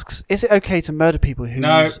asks, "Is it okay to murder people who?"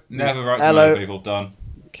 No, never right to Hello. murder people. Done.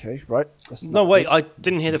 Okay, right. That's No, not wait, good. I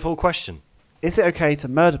didn't hear the full question. Is it okay to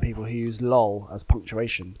murder people who use "lol" as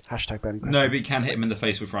punctuation? Hashtag burning questions. No, but you can hit him in the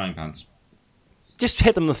face with frying pans. Just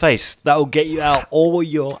hit them in the face. That'll get you out all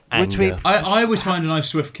your anger. we- I always find a nice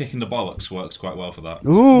swift kick in the bollocks works quite well for that.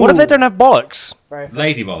 Ooh. What if they don't have bollocks?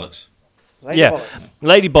 Lady bollocks.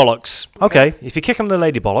 Lady bollocks. Okay, if you kick them in the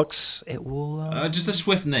lady bollocks, it will. Just a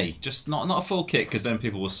swift knee, just not a full kick, because then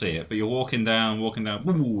people will see it. But you're walking down,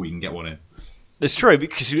 ooh, you can get one in. It's true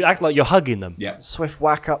because you act like you're hugging them. Yeah. Swift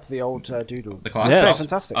whack up the old doodle. The clack. Yes. Very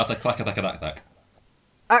fantastic. The clack.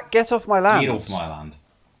 At Get Off My Land. Get off my land.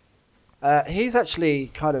 He's actually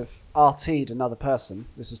kind of RT'd another person.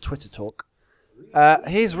 This is Twitter talk.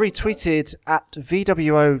 He's retweeted at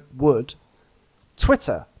VWO Wood.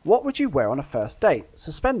 Twitter, what would you wear on a first date?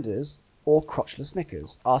 Suspenders or crotchless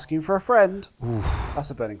knickers? Asking for a friend. That's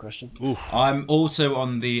a burning question. I'm also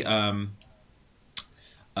on the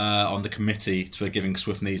committee for giving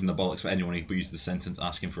swift knees in the bollocks for anyone who used the sentence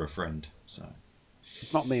asking for a friend. So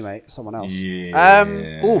It's not me, mate. It's someone else.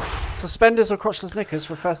 Yeah. Suspenders or crotchless knickers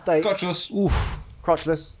for a first date? Gotchless.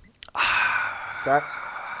 Crotchless. Dax.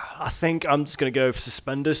 I think I'm just going to go for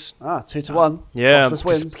suspenders. 2-1. Yeah, Crotchless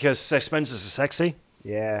wins. because suspenders are sexy.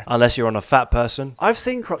 Yeah. Unless you're on a fat person. I've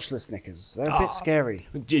seen crotchless knickers. They're a bit scary.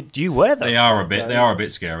 Do you wear them? They are a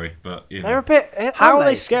bit scary, but you know. They're a bit. How aren't are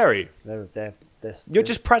they scary? They're You're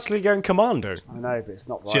just practically going commando. I know, but it's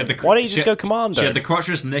not She had right. the- Why don't you she just had- go commando? She had the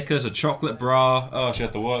crotchless knickers, a chocolate bra. Oh, she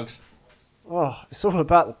had the works. Oh, it's all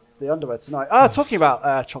about the underwear tonight. Talking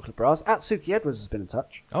about chocolate bras, at Suki Edwards has been in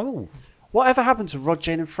touch. Oh. Whatever happened to Rod,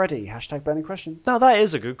 Jane and Freddie? Hashtag burning questions. Now, that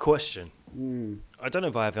is a good question. I don't know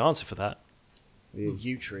if I have the answer for that.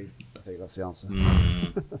 U-tree. I think that's the answer.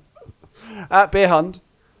 At Beer Hunt,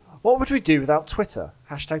 what would we do without Twitter?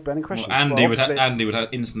 Hashtag burning questions. Well, Andy obviously, would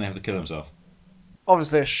instantly have to kill himself.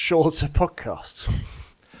 obviously a shorter podcast.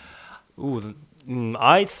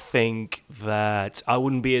 I think that I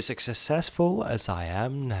wouldn't be as successful as I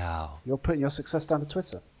am now. You're putting your success down to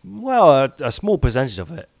Twitter. Well, a small percentage of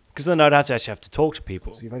it. Because then I'd actually have to talk to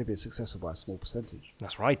people. So you've only been successful by a small percentage.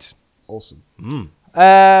 That's right. Awesome.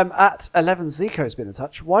 At 11 Zico has been in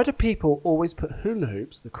touch. Why do people always put hula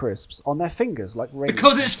hoops, the crisps, on their fingers like rings?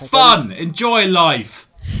 Because it's Hashtag fun. Enjoy life.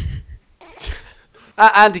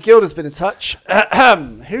 Andy Guild has been in touch.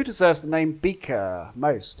 Who deserves the name Beaker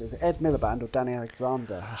most? Is it Ed Miliband or Danny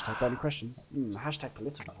Alexander? Hashtag burning questions. Hashtag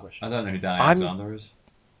political I questions. don't know who Danny I'm- Alexander is.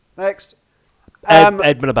 Next.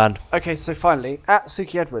 Ed Miliband. Okay, so finally, at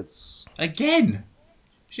Suki Edwards. Again.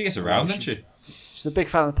 She gets around, doesn't she? She's a big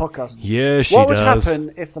fan of the podcast. Yeah, she What would does.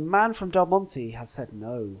 happen if the man from Del Monte had said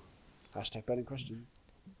no? Hashtag burning questions.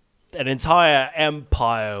 An entire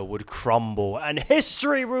empire would crumble and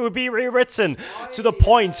history would be rewritten to the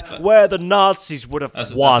point where the Nazis would have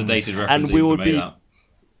That's won. a dated and reference. we even would for me, be. that.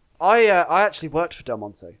 I actually worked for Del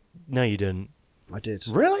Monte. No, you didn't. I did.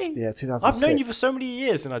 Really? Yeah, 2006. I've known you for so many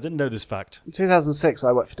years and I didn't know this fact. In 2006,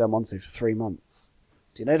 I worked for Del Monte for 3 months.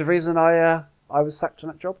 Do you know the reason I was sacked from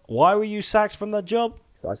that job? Why were you sacked from that job?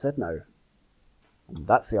 So I said no. And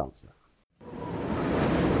that's the answer.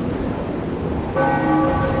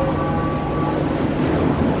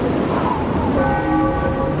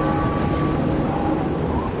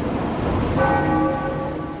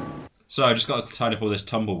 So I just got to tidy up all this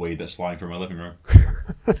tumbleweed that's flying from my living room.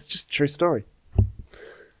 That's just a true story.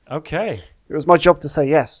 Okay. It was my job to say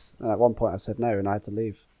yes, and at one point I said no, and I had to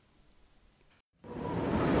leave.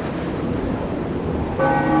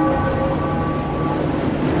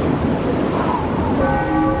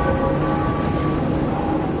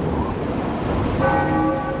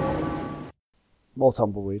 More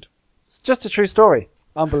tumbleweed. It's just a true story.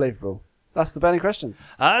 Unbelievable. That's the burning questions.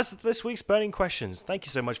 That's this week's Burning Questions. Thank you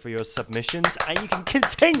so much for your submissions, and you can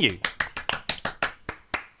continue.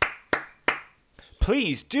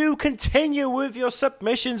 Please do continue with your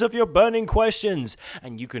submissions of your burning questions,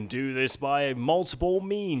 and you can do this by multiple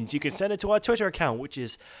means. You can send it to our Twitter account, which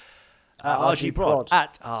is RGProd,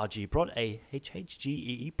 at RGProd,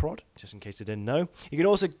 AHHGEE Prod, just in case you didn't know. You can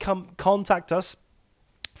also contact us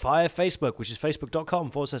via Facebook, which is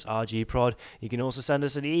facebook.com/RGProd. You can also send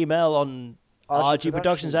us an email on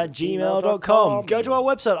rgproductions@gmail.com. Go to our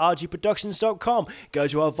website, rgproductions.com. Go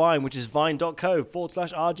to our Vine, which is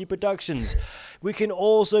vine.co/rgproductions. We can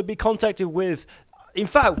also be contacted with... In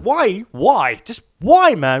fact, why? Just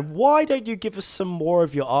why, man? Why don't you give us some more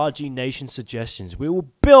of your RG Nation suggestions? We will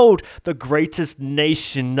build the greatest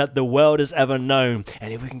nation that the world has ever known.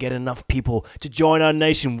 And if we can get enough people to join our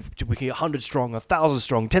nation, we can get 100 strong, 1,000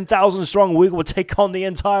 strong, 10,000 strong, we will take on the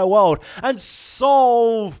entire world and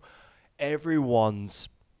solve everyone's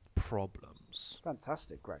problems.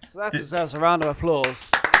 Fantastic, Greg. So that deserves a round of applause.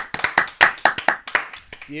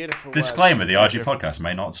 Beautiful. Disclaimer: words. the RG podcast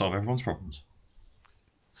may not solve everyone's problems.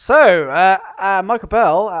 So, Michael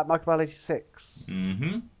Bell at Michael Bell 86.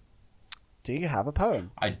 Mm-hmm. Do you have a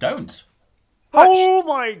poem? I don't. Oh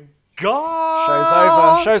my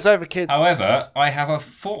god! Show's over, kids. However, I have a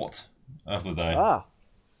thought of the day.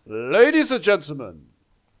 Ladies and gentlemen,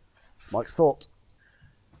 it's Mike's thought.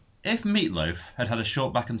 If Meatloaf had had a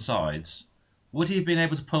short back and sides, would he have been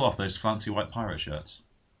able to pull off those fancy white pirate shirts?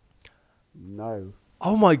 No.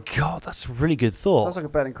 Oh my god, that's a really good thought. Sounds like a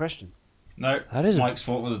burning question. No, That is Mike's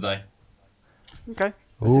thought of the day. Okay.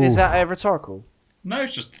 Ooh. Is that a rhetorical? No,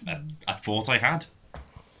 it's just a thought I had.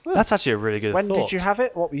 That's actually a really good When thought. did you have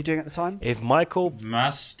it? What were you doing at the time? If Michael...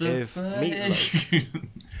 Master. If Meatloaf. You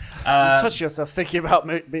touched yourself thinking about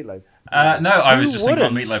Meatloaf. No, I was Who just thinking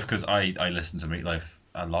about wouldn't? Meatloaf because I listen to Meatloaf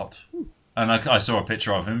a lot. And I saw a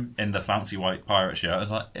picture of him in the fancy white pirate shirt. I was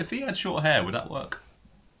like, if he had short hair, would that work?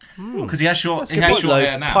 Because he has short, That's he good has point. short Meatloaf,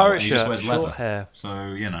 hair now, pirate and he just shirt, wears short leather. hair.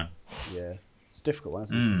 So, you know. Yeah. It's a difficult one,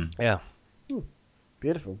 isn't it? Yeah.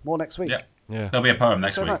 Beautiful. More next week. Yeah. Yeah. There'll be a poem Thanks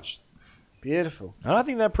next so week. much. Beautiful. And I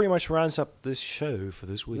think that pretty much rounds up this show for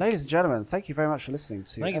this week. Ladies and gentlemen, thank you very much for listening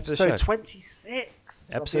to Thank you for the episode show.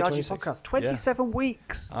 26 Episode of the RG 26. podcast. 27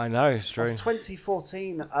 weeks I know, it's true. of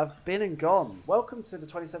 2014 have been and gone. Welcome to the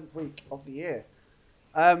 27th week of the year.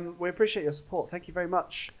 We appreciate your support. Thank you very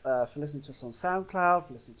much for listening to us on SoundCloud,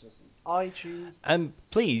 for listening to us on iTunes. And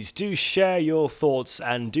please do share your thoughts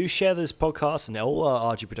and do share this podcast and all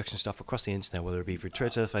our RG production stuff across the internet, whether it be through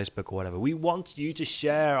Twitter, Facebook, or whatever. We want you to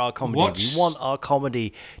share our comedy. We want our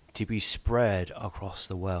comedy to be spread across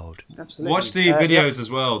the world. Absolutely. Watch the Yeah. videos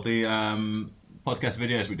as well, the podcast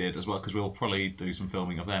videos we did as well, because we'll probably do some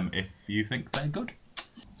filming of them if you think they're good.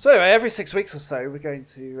 So anyway, every 6 weeks or so, we're going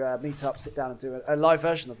to meet up, sit down and do a live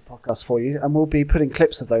version of the podcast for you. And we'll be putting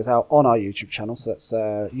clips of those out on our YouTube channel. So that's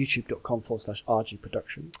youtube.com/RG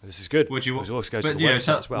Productions. This is good. Would you? We'll also go to But the you know,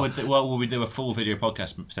 website as well. will we do a full video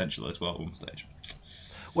podcast potential as well at one stage?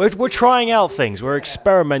 We're trying out things. We're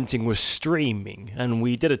experimenting with streaming. And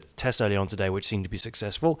we did a test earlier on today, which seemed to be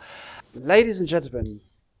successful. Ladies and gentlemen,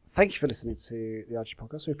 thank you for listening to the RG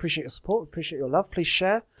podcast. We appreciate your support. We appreciate your love. Please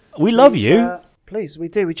share. We love you. Please, we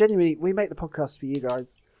do. We genuinely make the podcast for you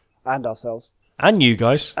guys and ourselves. And you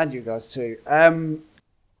guys. And you guys too.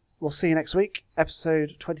 We'll see you next week.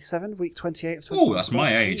 Episode 27, week 28 of 2014. Ooh, that's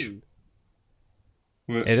my age.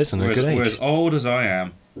 It isn't a good age. We're as old as I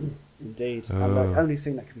am. Indeed. And the only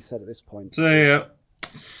thing that can be said at this point. See ya.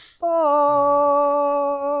 Bye.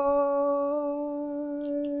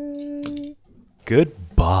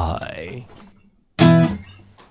 Goodbye.